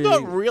 That's a It's really.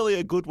 not really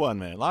a good one,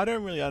 man. I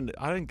don't really I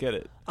don't get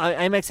it.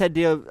 Amex had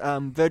deal.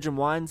 Virgin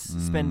Wines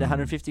spend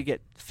 $150, get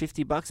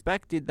 $50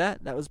 back. Did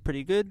that? That was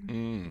pretty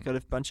good. Got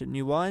a bunch of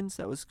new wines.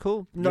 That was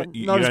cool. Not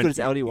as don't- good as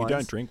Aldi wines. You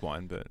don't drink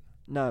wine, but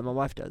No, my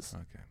wife does.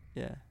 okay.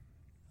 Yeah,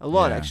 a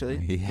lot Yeah. actually.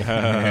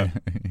 Yeah.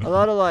 A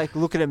lot of like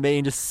looking at me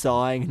and just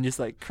sighing and just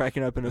like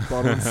cracking open a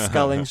bottle and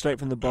sculling straight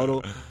from the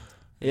bottle.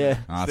 Yeah.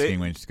 Asking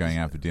when she's going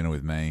out for dinner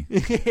with me.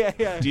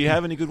 yeah. Do you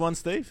have any good ones,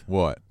 Steve?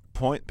 What?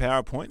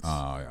 Power points?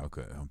 Oh,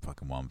 okay. I'm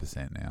fucking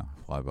 1% now.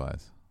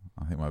 Flybys.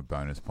 I think my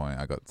bonus point.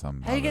 I got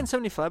some. How are you other- getting so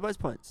many Flybys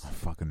points? I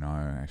fucking know.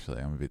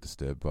 Actually, I'm a bit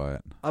disturbed by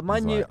it. I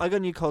was like- got a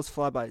new Coles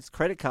Flybys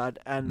credit card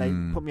and they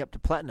put me up to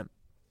platinum.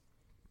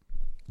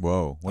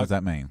 Whoa, what does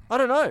that mean? I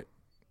don't know.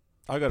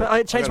 But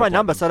I changed my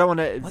number, so I don't want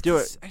to do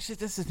it. Actually,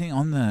 that's the thing.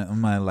 On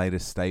my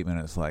latest statement,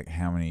 it's like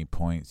how many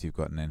points you've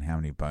gotten and how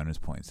many bonus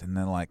points. And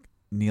then like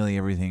nearly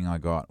everything I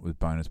got was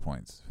bonus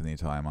points for the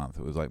entire month.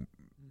 It was like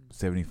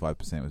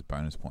 75% was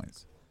bonus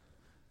points.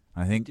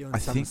 I think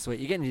sweet.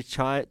 You're getting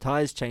your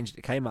tires changed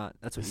at Kmart.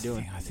 That's what you're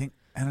doing. I think,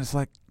 and it's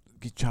like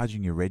you're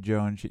charging your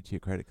Rego and shit to your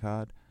credit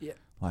card. Yeah.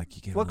 Like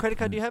you get. What credit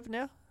card do you have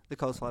now? The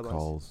Coles Flybuys.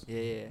 Coles.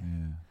 Yeah.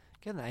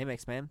 Get on the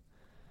Amex, man.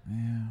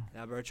 Yeah.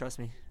 Nah, bro, trust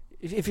me.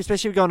 If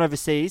especially if you're going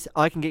overseas,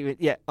 I can get you.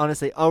 Yeah,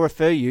 honestly, I'll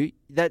refer you.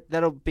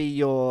 That'll be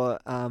your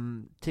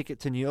ticket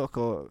to New York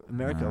or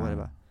America or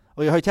whatever,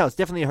 or your hotels.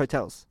 Definitely your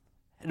hotels.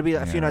 It'll be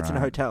like a few nights in a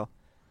hotel.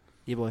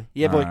 Yeah, boy.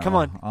 Yeah, boy. Come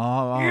on.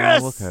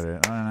 I'll look at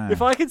it. I don't know.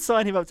 If I could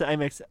sign him up to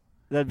Amex,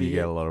 that'd be. You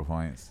get a lot of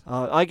points.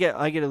 I get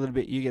a little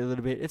bit. You get a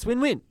little bit. It's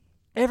win-win.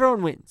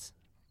 Everyone wins.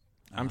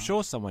 I'm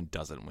sure someone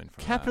doesn't win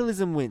from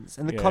Capitalism wins,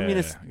 and the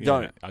communists yeah.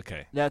 don't.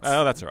 Okay. That's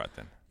all right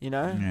then. You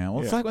know? Yeah,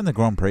 well, it's like when the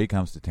Grand Prix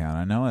comes to town.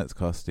 I know it's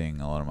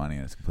costing a lot of money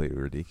and it's completely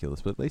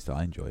ridiculous, but at least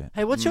I enjoy it.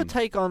 Hey, what's your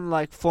take on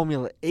like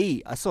Formula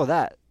E? I saw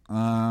that.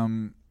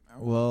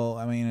 Well,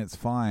 I mean, it's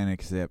fine,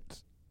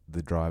 except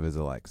the drivers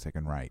are like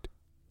second rate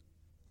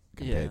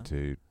compared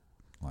to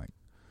like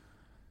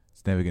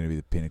it's never going to be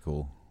the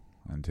pinnacle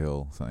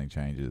until something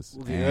changes.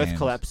 Well, the Earth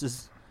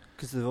collapses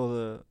because of all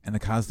the. And the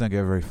cars don't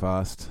go very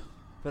fast.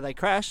 But they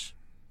crash.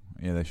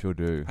 Yeah, they sure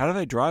do. How do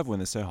they drive when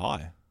they're so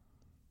high?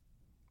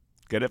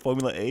 Get it,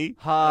 Formula E?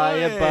 High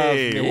above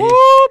me.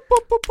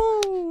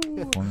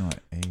 Formula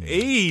E.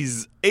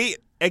 Ease. E.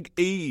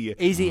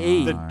 Easy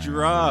E. The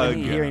drug. When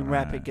you hear him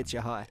rap, it gets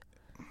you high.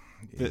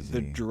 The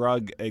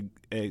drug whatever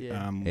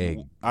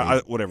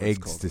it's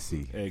called.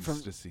 Ecstasy.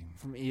 Ecstasy.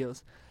 From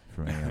eels.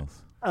 From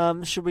eels.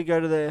 Should we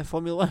go to the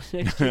Formula 1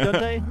 next year,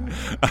 Dante?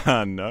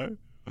 No.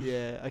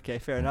 Yeah, okay,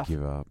 fair enough.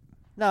 Give up.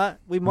 No,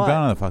 we I'm might.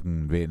 going to the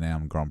fucking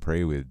Vietnam Grand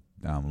Prix with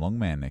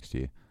Longman next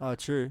year. Oh,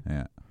 true.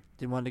 Yeah.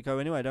 Didn't want to go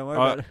anyway, don't worry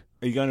about it.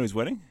 Are you going to his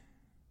wedding?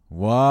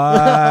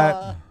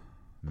 What?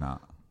 Nah.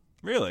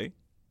 Really?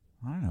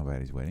 I don't know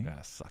about his wedding.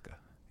 Ah, sucker.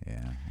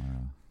 Yeah.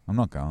 Well, I'm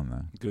not going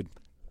though. Good.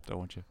 Don't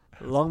want you.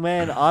 Long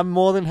man, I'm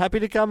more than happy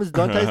to come as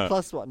Dante's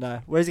plus what?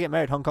 No. Where does he get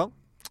married? Hong Kong?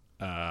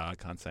 I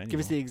can't say anymore. Give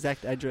us the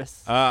exact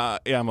address.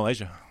 Yeah,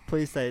 Malaysia.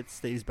 Please say it's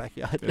Steve's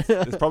backyard.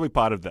 It's probably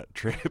part of that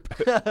trip.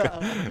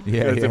 Yeah.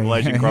 Go to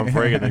Malaysian Grand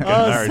Prix and then get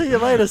married. See you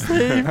later,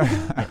 Steve.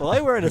 Well,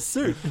 I wear in a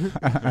suit.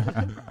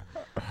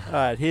 All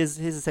right, here's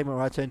a segment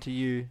where I turn to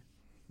you,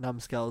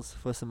 Numbskulls,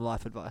 for some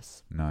life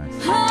advice. Nice.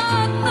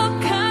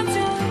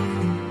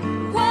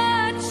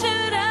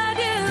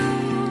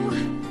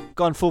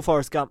 Gone full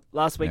Forrest Gump.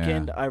 Last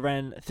weekend, I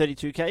ran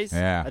 32 Ks.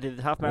 Yeah. I did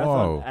the half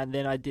marathon, Whoa. and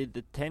then I did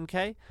the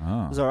 10K.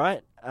 Oh. It was all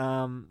right.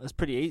 It was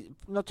pretty easy.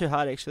 Not too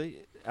hard,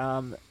 actually.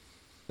 It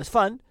was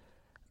fun.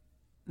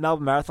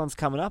 Melbourne Marathon's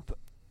coming up.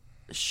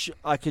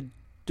 I could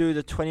do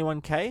the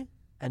 21K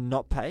and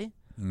not pay,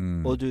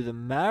 or do the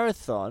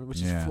marathon,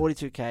 which is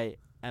 42K,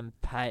 and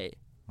pay.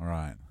 All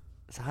right.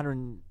 It's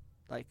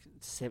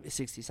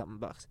 160 something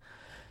bucks.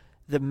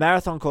 The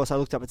marathon course I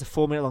looked up, it's a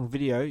 4-minute long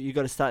video. You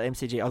got to start at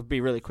MCG. I'll be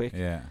really quick.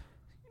 Yeah.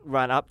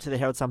 Run up to the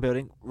Herald Sun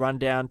building, run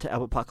down to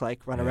Albert Park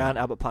Lake, run around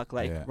Albert Park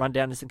Lake, run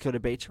down to St Kilda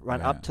Beach,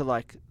 run up to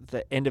like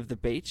the end of the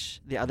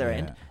beach, the other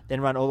end, then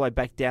run all the way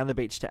back down the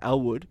beach to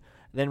Elwood,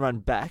 then run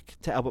back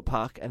to Albert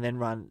Park, and then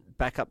run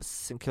back up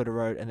St Kilda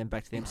Road, and then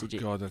back to the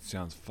MCG. God, that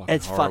sounds fucking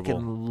It's horrible.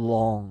 fucking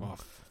long. Oh,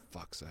 for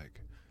fuck's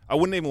sake. I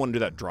wouldn't even want to do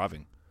that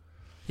driving.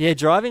 Yeah,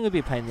 driving would be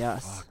a pain in the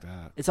ass. Fuck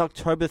that. It's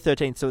October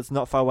 13th, so it's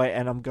not far away,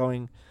 and I'm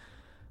going...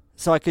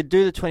 So I could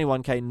do the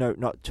 21K, no,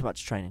 not too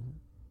much training.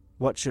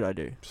 What should I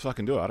do? Just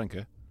fucking do it. I don't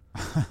care.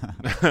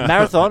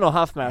 Marathon or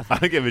half marathon? I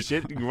don't give a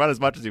shit. You can run as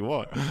much as you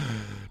want.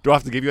 Do I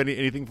have to give you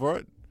anything for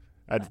it?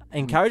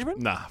 Encouragement?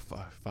 Nah,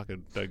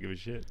 fucking don't give a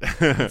shit.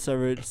 That's so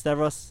rude.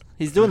 Stavros,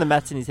 he's doing the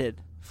maths in his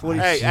head. 40.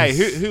 Hey,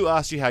 who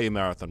asked you how your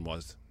marathon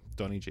was?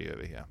 Donnie G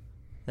over here.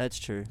 That's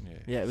true.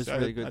 Yeah, it was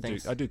really good.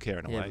 Thanks. I do care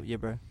in a way. Yeah,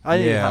 bro.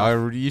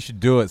 You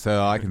should do it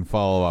so I can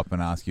follow up and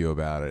ask you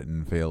about it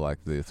and feel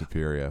like the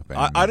superior.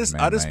 I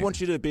just want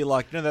you to be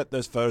like, you know,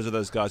 those photos of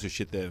those guys who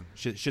shit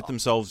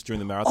themselves during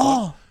the marathon.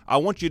 Oh! I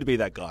want you to be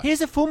that guy.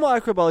 Here's a full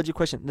microbiology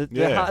question.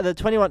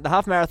 The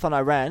half marathon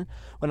I ran,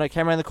 when I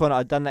came around the corner,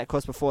 I'd done that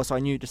course before, so I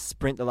knew to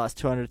sprint the last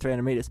 200,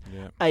 300 meters.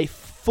 Yeah. A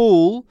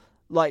full,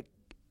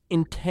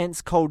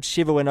 intense cold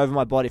shiver went over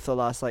my body for the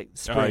last sprint.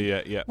 Oh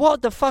yeah.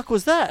 What the fuck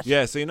was that?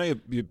 Yeah, so you know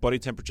your body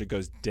temperature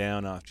goes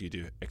down after you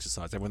do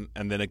exercise, and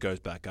then it goes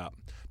back up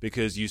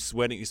because you're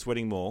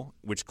sweating more,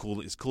 which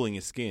is cooling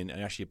your skin,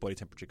 and actually your body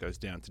temperature goes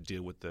down to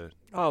deal with the.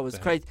 Oh, it was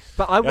the crazy. heat.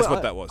 But That's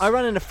what that was. I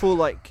run in a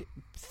full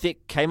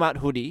thick Kmart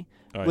hoodie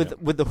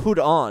with the hood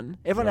on.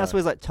 Everyone else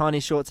wears tiny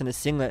shorts and a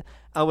singlet.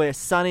 I wear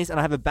sunnies and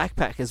I have a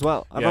backpack as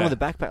well. I run with a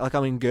backpack like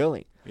I'm in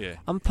girling. Yeah.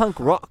 I'm punk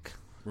rock.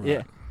 Right.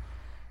 Yeah.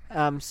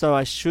 So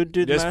I should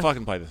do the Just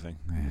fucking play the thing.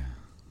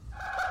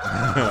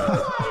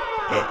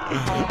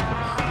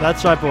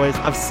 That's right, boys.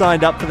 I've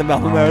signed up for the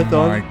Melbourne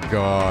Marathon. Oh my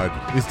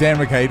god! Is Dan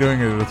McKay doing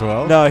it as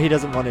well? No, he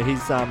doesn't want it. He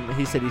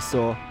said he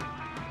saw.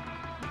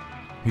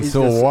 He He's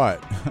saw gonna-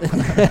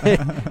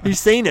 what? He's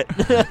seen it.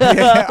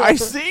 Yeah, I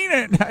seen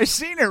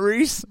it,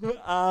 Reese.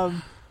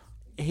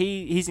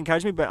 He's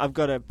encouraged me, but I've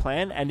got a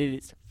plan, and it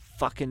is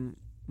fucking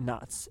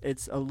nuts.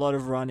 It's a lot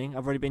of running.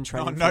 I've already been Oh,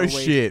 training. no for a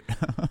week. shit.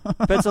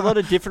 But it's a lot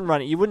of different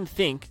running. You wouldn't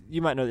think.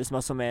 You might know this,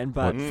 Muscle Man,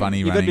 but What, funny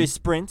you got to running? do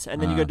sprints, and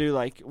then you Ah. got to do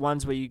like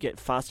ones where you get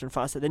faster and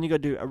faster. Then you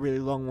got to do a really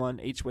long one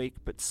each week,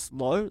 but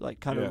slow, like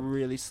kind Yeah. of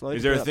really slow.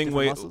 Is to there a build up thing different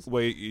where muscles.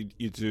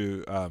 you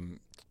do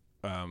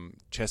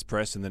chest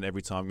press, and then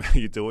every time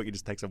you do it, you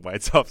just take some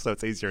weights off, so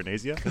it's easier and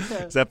easier?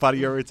 Is that part of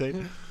your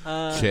routine?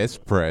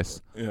 Chest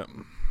press. Yeah.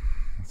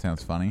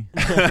 Sounds funny.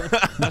 I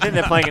think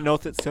they're playing at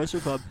Northwich Social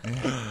Club.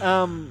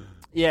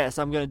 Yeah,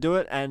 so I'm going to do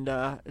it, and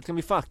it's going to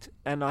be fucked.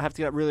 And I have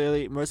to get up really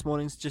early most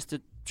mornings just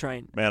to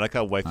train. Man, I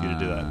can't wait for you to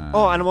do that.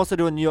 Oh, and I'm also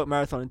doing New York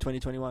Marathon in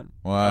 2021.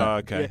 What? Oh,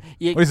 okay.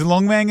 Yeah, What, is the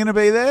long man going to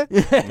be there?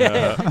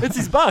 it's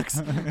his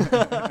bucks.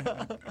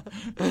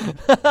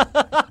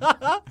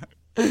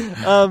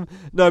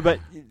 No, but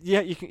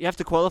yeah, you have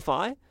to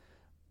qualify,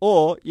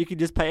 or you can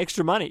just pay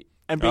extra money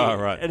and be Oh,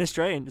 right. an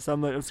Australian. So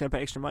I'm just going to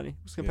pay extra money. I'm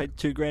just going to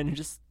pay $2,000 and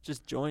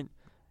just join.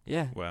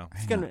 Yeah, Wow.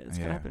 it's gonna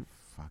happen.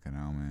 Fucking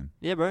hell, man.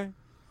 Yeah, bro.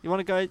 You want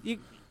to go?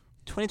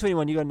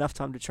 2021. You got enough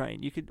time to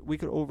train. We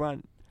could all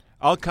run.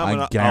 I'll come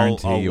and I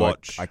guarantee I'll you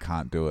watch. I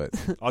can't do it.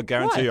 I'll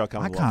guarantee Why? you I'll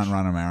come I and watch. can't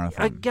run a I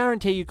marathon.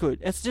 guarantee you could.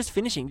 It's just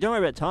finishing. Don't worry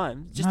about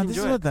time. Just No, this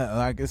is enjoy what it.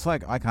 that, it's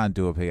like I can't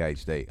do a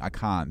PhD. I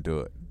can't do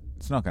it.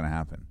 It's not going to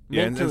happen.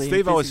 Yeah, and Mentally,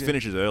 Steve always physically.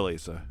 finishes early,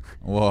 so.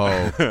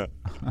 Whoa.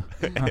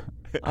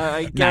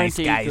 I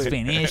guarantee you could.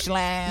 finish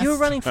last. You're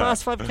running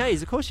fast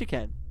 5Ks. Of course you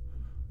can.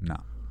 No.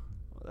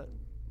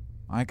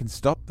 I can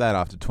stop that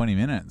after 20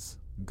 minutes.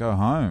 Go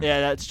home. Yeah,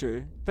 that's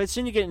true. But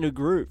soon you get into a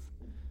groove,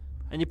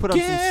 and you put on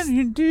Get some,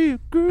 into your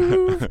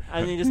groove.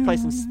 and then you just play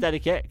some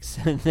Static X,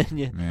 and then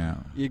Yeah.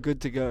 you're good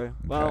to go.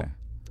 Well, Okay.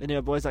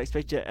 anyway, boys, I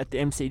expect you at the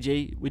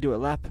MCG. We do a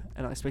lap,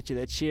 and I expect you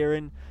there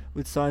cheering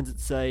with signs that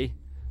say,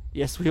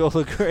 "Yes, we all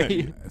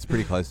agree." It's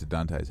pretty close to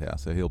Dante's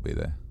house, so he'll be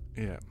there.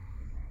 Yeah.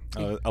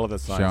 I love that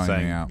sign Showing me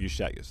saying, out. you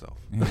shat yourself.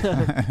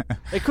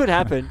 It could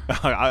happen.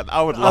 I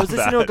would I love was listening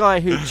that. to a guy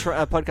who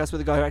a podcast with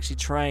a guy who actually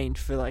trained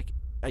for like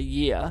a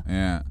year,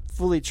 Yeah.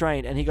 fully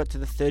trained, and he got to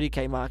the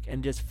 30K mark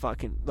and just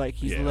fucking like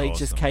his Yeah, leg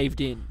just awesome.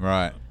 caved in.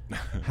 Right.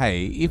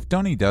 Hey, if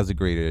Donnie does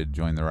agree to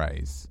join the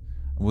race,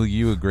 will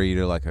you agree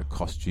to like a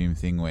costume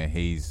thing where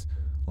he's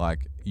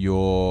like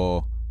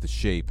you're the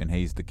sheep and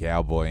he's the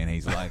cowboy and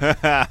he's like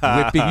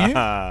whipping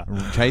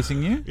you,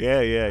 chasing you?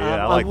 Yeah,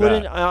 I like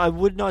wouldn't. that. I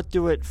would not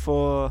do it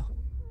for.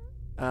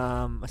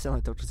 I sound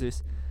like Dr.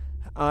 Zeus.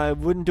 I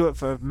wouldn't do it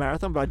for a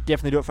marathon, but I'd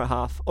definitely do it for a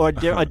half, or I'd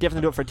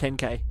definitely do it for a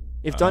 10K.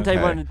 If Dante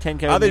Okay. wanted a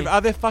 10K, Are with me,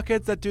 there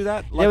fuckheads that do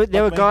that?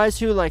 there were me? guys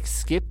who like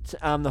skipped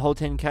the whole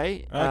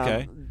 10K.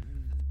 Okay.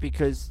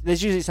 Because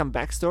there's usually some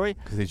backstory.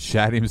 Because he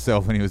shat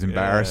himself and he was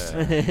embarrassed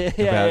about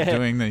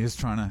doing that. He was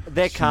trying to.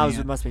 Their calves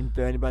shimmy must have been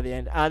burning by the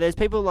end. There's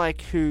people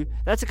like who.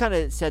 That's the kind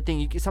of sad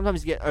thing.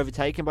 Sometimes you get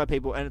overtaken by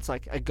people, and it's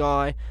like a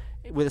guy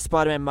with a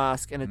Spider-Man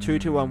mask and a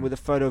 221 with a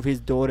photo of his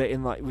daughter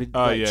in like with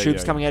Oh, like, yeah,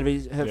 tubes yeah, coming out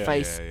of her Yeah,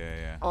 face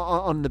Yeah.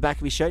 on the back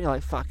of his shirt. And you're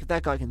like, fuck, if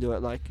that guy can do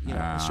it, like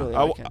surely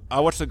I can.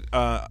 I watched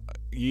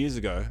years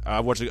ago. I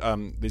watched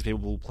these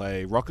people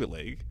play Rocket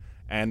League,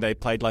 and they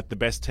played like the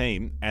best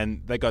team,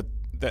 and they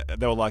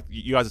were like,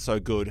 "You guys are so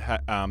good."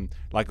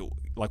 Like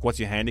what's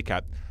your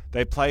handicap?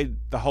 They played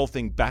the whole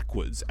thing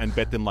backwards and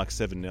bet them like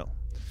 7-0.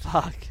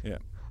 Fuck. Yeah.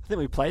 I think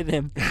we play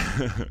them.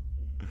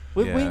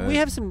 We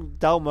have some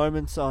dull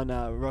moments on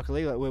Rocket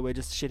League, like where we're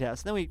just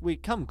shithouse. Then we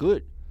come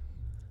good.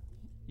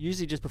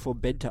 Usually just before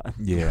bedtime.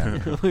 Yeah.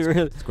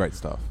 It's great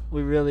stuff.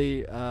 we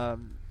really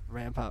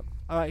ramp up.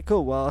 All right,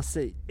 cool. Well, I'll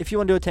see. If you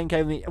want to do a 10K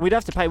with me, we'd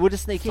have to pay. We'll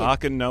just sneak in.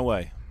 Fucking no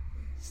way.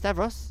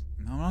 Stavros?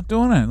 No, I'm not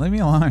doing it. Leave me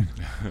alone.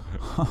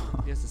 I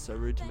guess it's so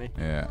rude to me.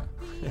 Yeah.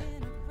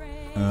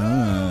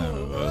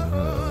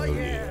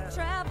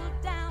 Travel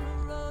down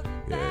the road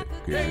and back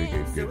Good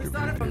again.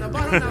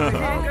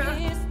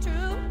 It's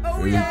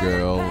true.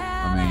 girl. I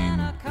mean.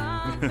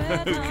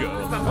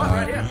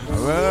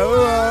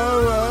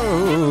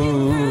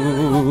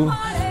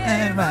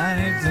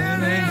 Everybody's in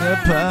the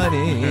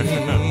party.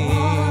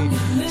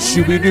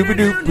 Shooby dooby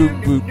doop boo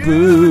boo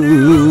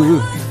boo.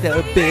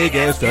 The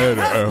biggest,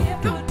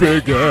 the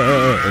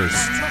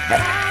biggest.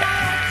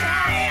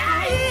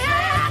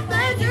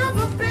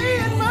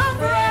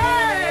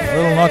 A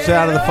little notch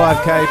out of the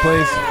 5K,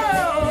 please.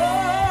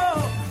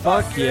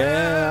 Fuck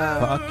yeah.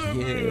 Fuck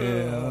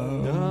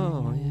yeah.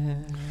 Oh, yeah.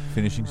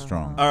 Finishing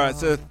strong. All right,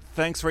 so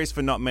thanks, Reese,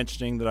 for not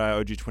mentioning that I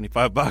owed you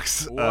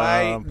 $25.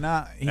 Wait,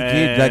 nah, he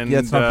did.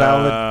 That's not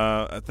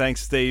valid.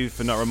 Thanks, Steve,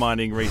 for not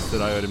reminding Reese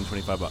that I owed him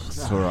 $25.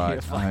 It's all right. You're I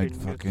fucking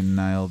fucking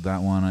nailed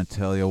that one. I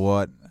tell you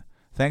what.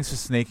 Thanks for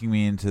sneaking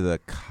me into the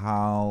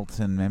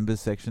Carlton members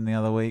section the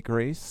other week,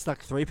 Reese. Stuck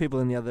 3 people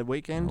in the other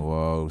weekend.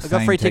 Whoa, I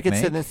got free tickets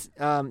to this.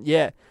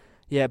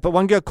 Yeah. But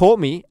one girl caught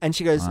me and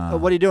she goes, Ah. "Oh,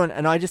 what are you doing?"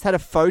 And I just had a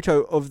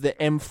photo of the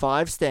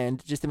M5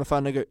 stand just in my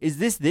phone. And I go, "Is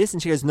this?"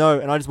 And she goes, "No."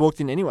 And I just walked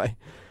in anyway.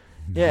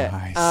 Yeah.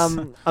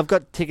 Nice. I've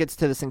got tickets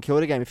to the St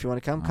Kilda game if you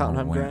want to come. Carlton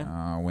Home when?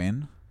 Ground.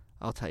 When?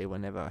 I'll tell you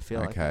whenever I feel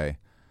like it. Okay.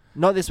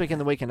 Not this weekend,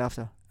 the weekend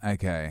after.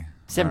 Okay.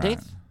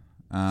 17th?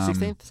 All right.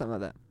 16th? Something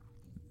like that.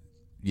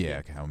 Yeah,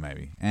 okay, well,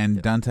 maybe. And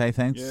Yeah. Dante,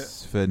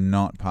 thanks for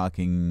not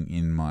parking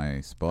in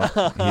my spot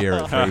here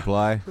at Free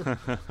Play.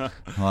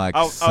 Like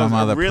some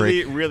other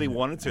really, prick. really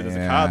wanted to. There's a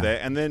Yeah. car there,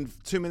 and then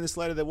 2 minutes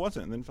later there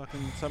wasn't, and then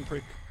fucking some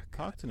prick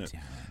parked in it.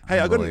 Hey,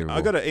 I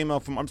got an email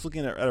from. I'm just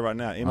looking at it right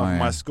now. Email from yeah.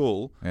 my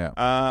school.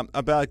 Yeah.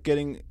 About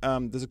getting.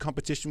 There's a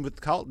competition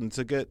with Carlton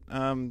to get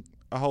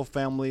a whole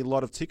family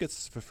lot of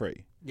tickets for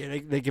free. Yeah,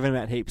 they're giving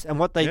them out heaps. And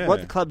what Yeah.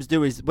 the clubs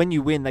do is when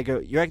you win, they go,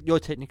 you're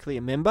technically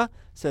a member,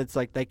 so it's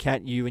like they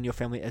count you and your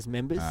family as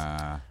members.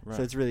 Right.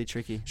 So it's really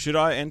tricky. Should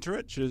I enter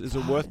it? Is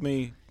it worth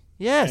me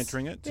Yes.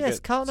 entering it? Yes,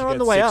 Carlton to are on get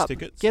the way 6 up.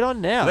 tickets? Get on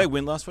now. Did they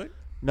win last week?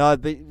 No,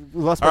 but we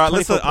lost by All right,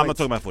 24 I'm not points.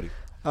 talking about footy.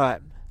 All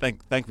right.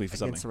 Thank me for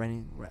something. Against the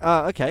reigning.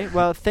 Okay.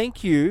 Well,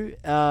 thank you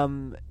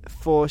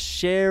for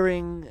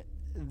sharing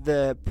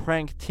the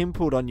prank Tim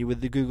pulled on you with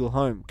the Google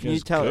Home. Can It you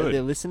was tell good.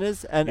 the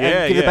listeners and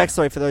Yeah, give yeah. the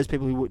backstory for those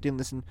people who didn't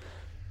listen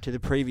to the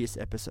previous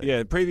episode? Yeah,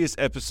 the previous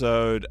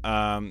episode,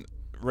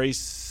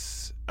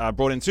 Reese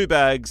brought in 2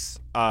 bags.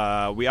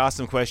 We asked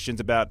some questions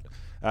about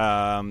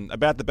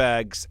the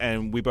bags,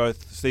 and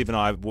Steve and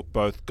I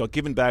both got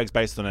given bags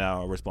based on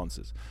our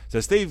responses. So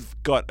Steve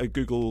got a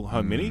Google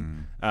Home Mini,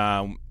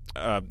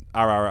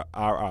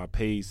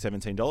 RRP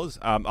 $17.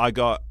 I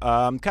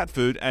got cat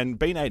food, and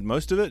Bean ate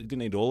most of it.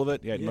 Didn't eat all of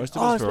it. He ate most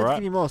of it. Oh, I It's was all meant to right.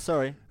 give you more.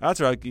 Sorry.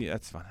 That's all right. Yeah,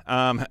 that's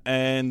fine.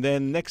 And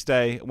then next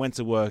day went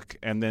to work,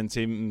 and then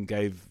Tim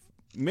gave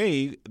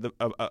me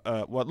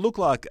what looked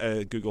like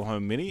a Google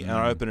Home Mini, and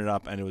I opened it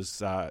up, and it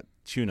was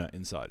tuna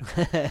inside. Which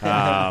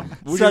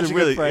Such was a good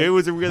really, prank. it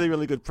was a really,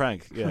 really good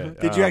prank. Yeah.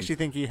 Did you actually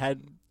think he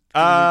had?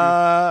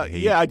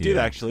 Yeah, I did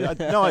Yeah. actually.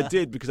 I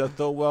did because I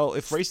thought, well,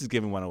 if Reese is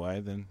giving one away,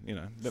 then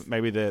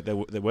maybe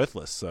they're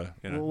worthless. So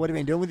What have you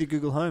been doing with your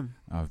Google Home?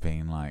 I've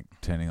been like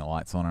turning the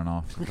lights on and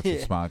off. Got some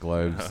Yeah. smart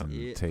globes and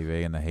Yeah.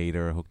 TV and the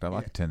heater hooked up. I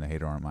Yeah. could turn the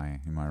heater on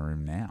in my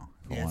room now.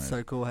 If I Yeah, it's wanted.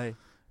 so cool. Hey.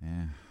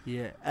 Yeah.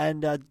 Yeah,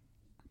 and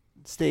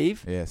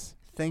Steve, Yes.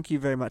 thank you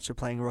very much for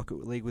playing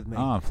Rocket League with me.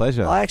 Oh,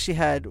 pleasure. I actually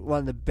had one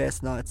of the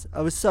best nights.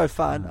 It was so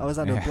fun. I was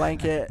under a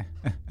blanket.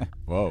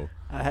 Whoa.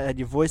 I had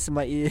your voice in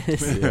my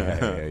ears.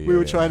 Yeah, We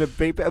were trying to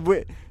beat.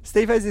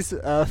 Steve has this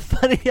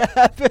funny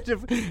habit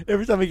of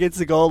every time he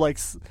gets a goal, like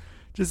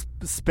just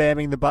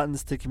spamming the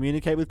buttons to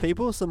communicate with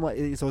people. So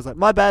he's always like,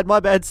 "My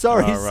bad,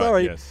 sorry, Oh, right,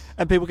 sorry," yes.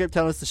 and people kept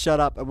telling us to shut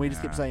up, and we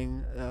just kept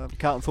saying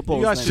Carlton football.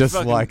 You guys name. should Just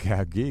fucking- like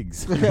our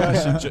gigs. You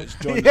guys should just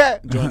join, Yeah.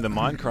 join the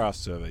Minecraft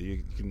server.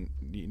 You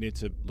need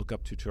to look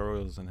up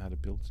tutorials on how to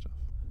build stuff.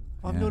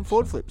 I'm Yeah, doing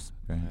forward sure. flips.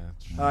 Okay. Yeah,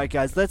 that's true. All right,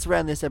 guys, let's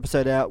round this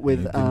episode out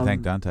with. Didn't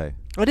thank Dante.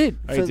 I did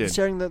Oh, for you did.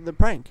 sharing the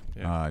prank.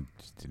 Yeah. I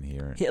just didn't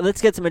hear it. Here,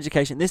 let's get some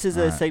education. This is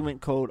a Alright.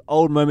 segment called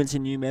Old Moments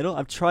in New Metal.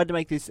 I've tried to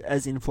make this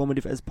as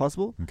informative as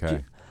possible.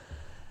 Okay.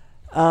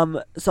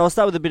 So I'll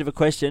start with a bit of a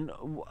question.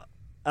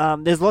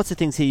 There's lots of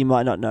things here you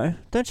might not know.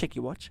 Don't check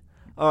your watch.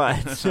 All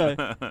right. So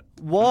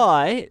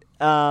why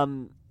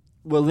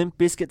were Limp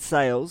Bizkit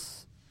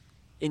sales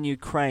in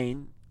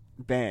Ukraine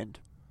banned?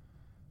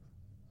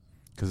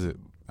 Because it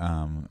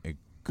got,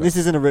 This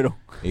isn't a riddle.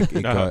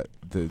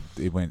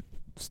 it went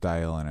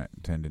stale and it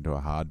turned into a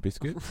hard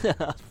biscuit.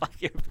 Fuck,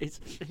 you're a piece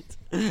of shit.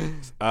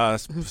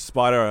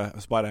 Spider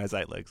has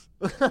 8 legs.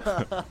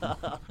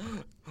 I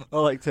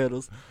like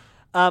turtles.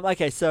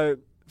 Okay, so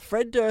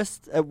Fred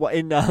Durst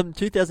in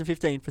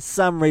 2015, for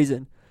some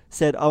reason,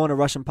 said, "I want a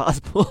Russian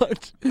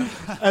passport,"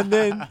 and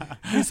then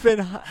he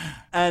spent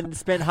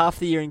half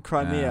the year in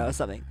Crimea or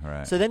something.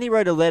 Right. So then he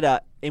wrote a letter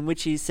in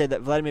which he said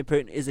that Vladimir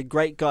Putin is a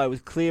great guy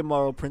with clear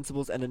moral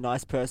principles and a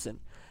nice person.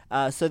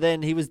 So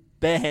then he was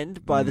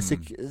banned by the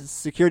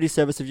security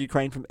service of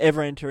Ukraine from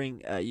ever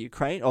entering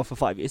Ukraine, for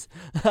 5 years,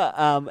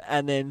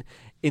 and then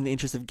in the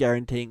interest of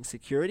guaranteeing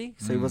security,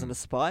 so he wasn't a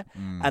spy.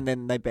 And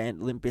then they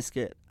banned Limp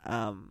Bizkit.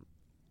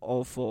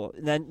 All for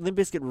then, Limp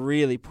Bizkit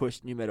really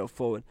pushed new metal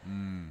forward.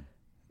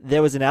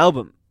 There was an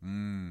album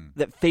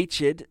that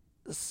featured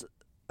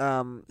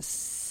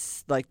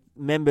like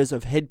members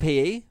of Head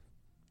PE,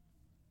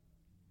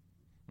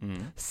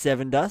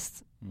 Seven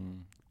Dust,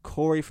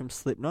 Corey from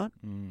Slipknot,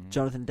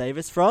 Jonathan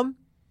Davis from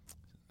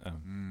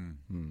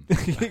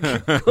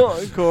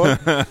Corey,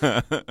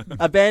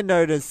 a band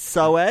known as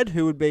Soad,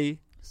 who would be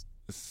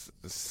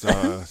System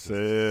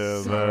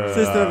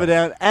of a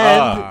Down,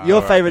 and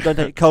your favorite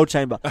Dante, Cold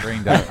Chamber.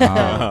 Green Day.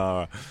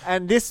 Oh.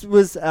 And this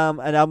was an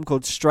album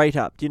called Straight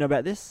Up. Do you know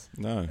about this?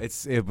 No.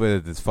 It's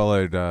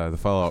followed. The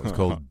follow-up was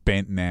called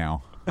Bent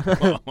Now.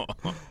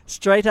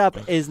 Straight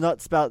Up is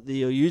not spelled the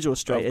usual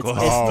straight. It's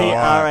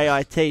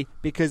course. Strait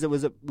because it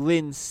was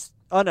Lynn's.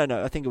 Oh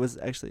no, I think it was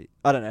actually.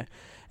 I don't know.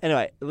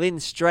 Anyway, Lynn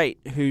Strait,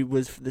 who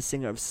was the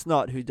singer of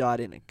Snot, who died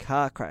in a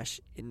car crash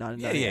in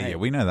 1998. Yeah.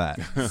 We know that.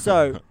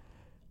 So,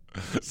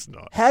 It's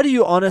not. how do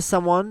you honor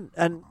someone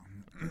and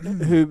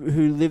who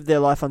lived their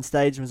life on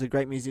stage and was a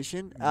great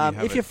musician?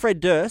 If you're Fred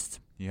Durst,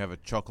 You have a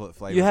chocolate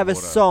flavor. you have a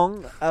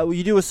song.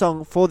 You do a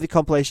song for the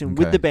compilation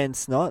with Okay. the band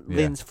Snot, Yeah.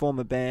 Lynn's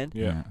former band.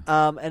 Yeah.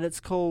 And it's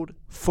called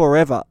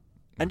Forever.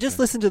 And just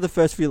listen to the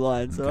first few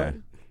lines, Okay.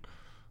 alright?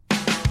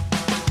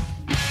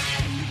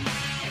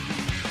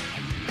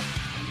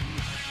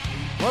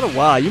 What a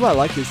wow. You might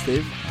like this,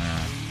 Steve.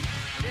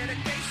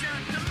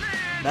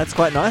 That's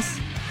quite nice.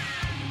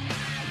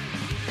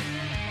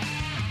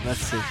 Let's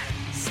see.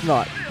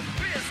 Snot.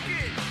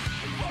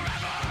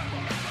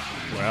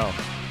 Wow.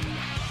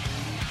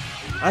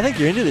 I think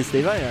you're into this,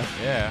 Steve, aren't you?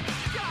 Yeah.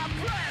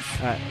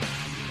 Alright.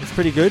 It's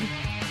pretty good.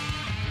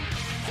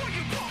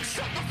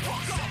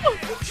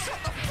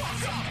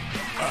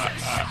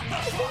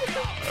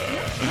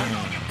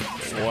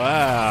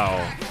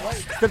 Wow.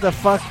 Get the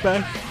fuck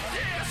back.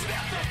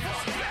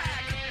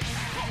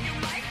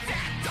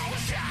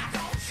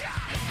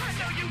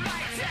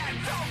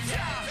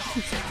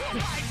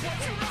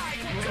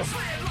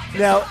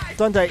 Now,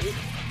 Dante,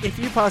 if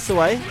you pass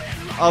away,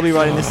 I'll be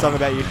writing this song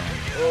about you.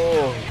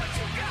 Oh.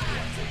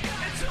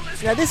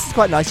 Now, this is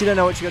quite nice. You don't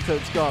know what you got till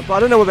it's gone. But I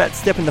don't know about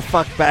stepping the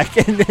fuck back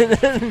and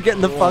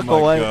getting the fuck my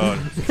away. God.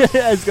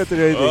 It's got to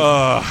do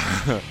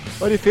anything.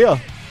 What do you feel?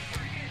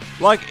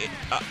 Like,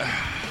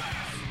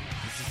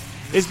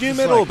 is new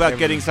metal about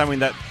getting something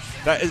that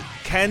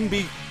can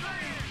be,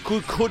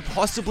 could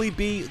possibly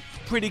be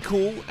pretty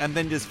cool, and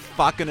then just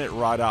fucking it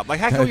right up? Like,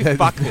 how can we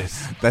fuck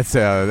this? That's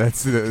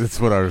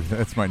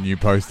my new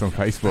post on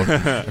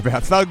Facebook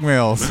about Thug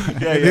Mills.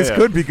 This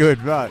could be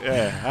good, but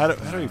Yeah, how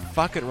do we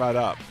fuck it right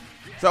up?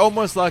 So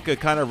almost like a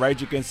kind of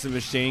Rage Against the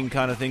Machine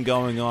kind of thing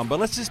going on, but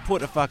let's just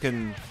put a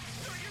fucking...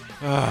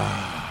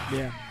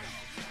 Yeah.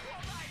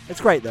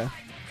 It's great, though.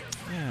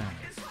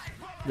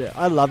 Yeah,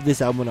 I loved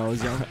this album when I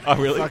was young. Oh,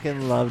 really?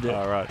 Fucking loved it.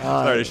 All right.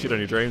 Sorry to shit on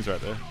your dreams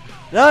right there.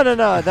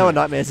 No. They were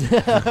nightmares.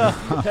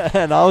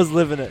 And I was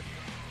living it.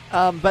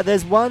 But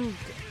there's one...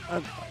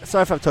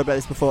 sorry if I've talked about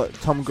this before.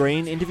 Tom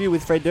Green interview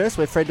with Fred Durst,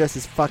 where Fred Durst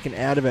is fucking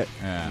out of it.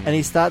 Yeah. And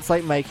he starts,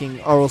 like,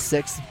 making oral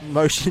sex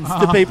motions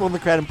to people in the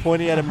crowd and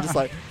pointing at him just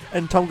like...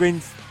 And Tom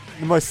Green's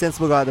the most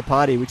sensible guy at the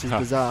party, which is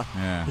bizarre.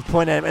 Yeah. He's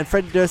pointing at him. And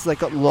Fred Durst has, like,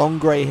 got long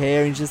grey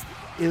hair and he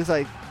looks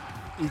like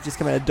he's just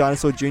come out of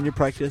Dinosaur Junior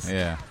practice.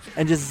 Yeah.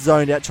 And just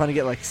zoned out trying to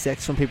get, like,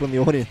 sex from people in the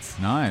audience.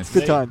 Nice.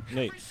 Good time.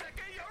 Neat.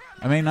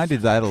 I mean, I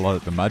did that a lot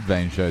at the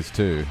Mudvayne shows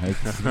too.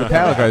 The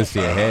power goes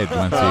to your head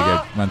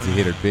once you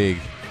hit it big.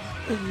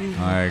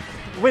 Like,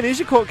 When is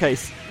your court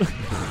case?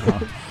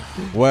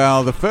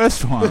 well, the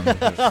first one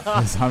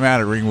is I'm out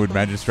at Ringwood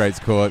Magistrates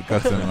Court.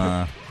 Got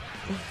some,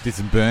 did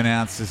some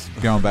burnouts. Just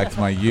going back to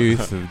my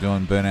youth of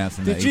doing burnouts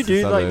in the Did you eastern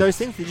do like suburbs. those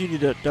things? Did you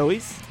do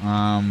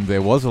doughies?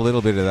 There was a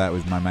little bit of that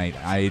with my mate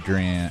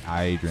Adrian,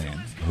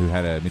 who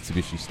had a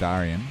Mitsubishi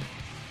Starion.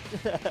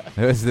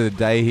 It was the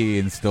day he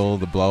installed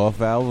the blow-off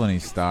valve on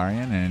his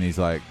Starion, and he's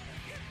like,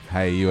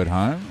 "Hey, you at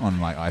home?" on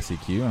like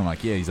ICQ, and I'm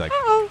like, "Yeah." He's like,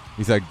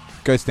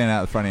 "Go stand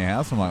out the front of your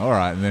house." I'm like, "All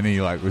right." And then he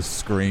like was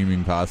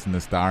screaming past in the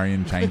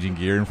Starion, changing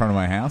gear in front of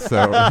my house.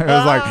 So it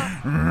was like,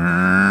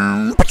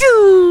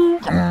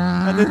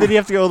 And then did he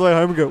have to go all the way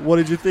home and go, "What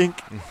did you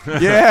think?"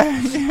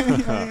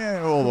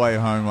 yeah, all the way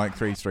home, like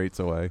 3 streets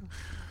away.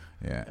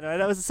 Yeah. No,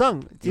 that was the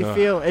song. Do you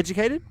feel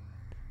educated?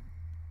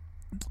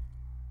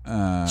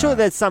 Uh, Sure,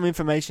 there's some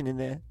information in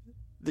there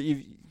that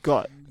you've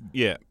got.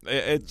 Yeah,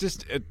 it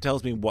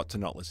tells me what to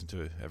not listen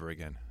to ever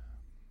again.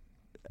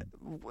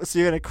 So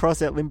you're going to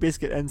cross out Limp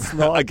Bizkit and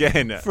Snot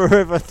Again.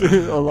 forever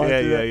through a life.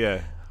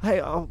 Yeah.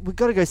 Hey, we've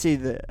got to go see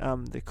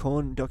the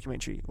Korn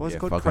documentary. What was it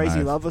called? fucking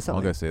Crazy oath. Love or something?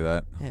 I'll go see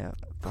that. Yeah.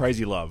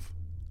 Crazy Love.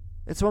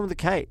 It's the one with the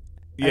Kate.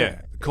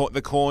 Yeah,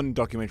 the Korn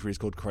documentary is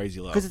called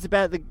Crazy Love. Because it's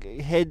about the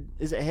head.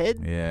 Is it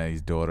Head? Yeah,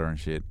 his daughter and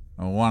shit.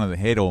 Or one of the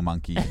Head or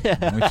Monkey. Which,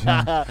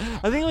 I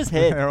think it was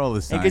Head. they're all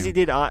the same. Because he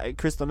did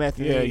crystal meth.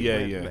 Yeah.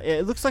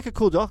 It looks like a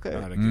cool doco.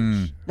 Oh,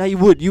 gosh. No,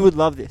 you would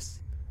love this.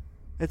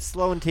 It's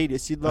slow and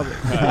tedious. You'd love it.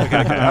 Okay.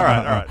 All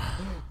right.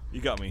 You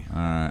got me. All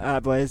right.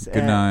 Boys.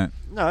 Good night.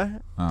 No,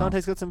 Oh.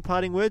 Dante's got some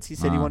parting words. He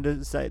said he Oh. wanted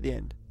to say at the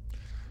end.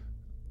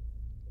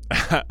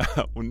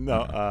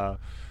 No.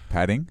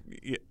 Padding?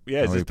 Yeah,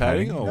 is Are this we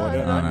padding padding? or No,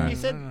 whatever? no, no. You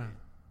said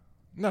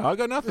No, I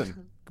got nothing.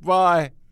 Goodbye.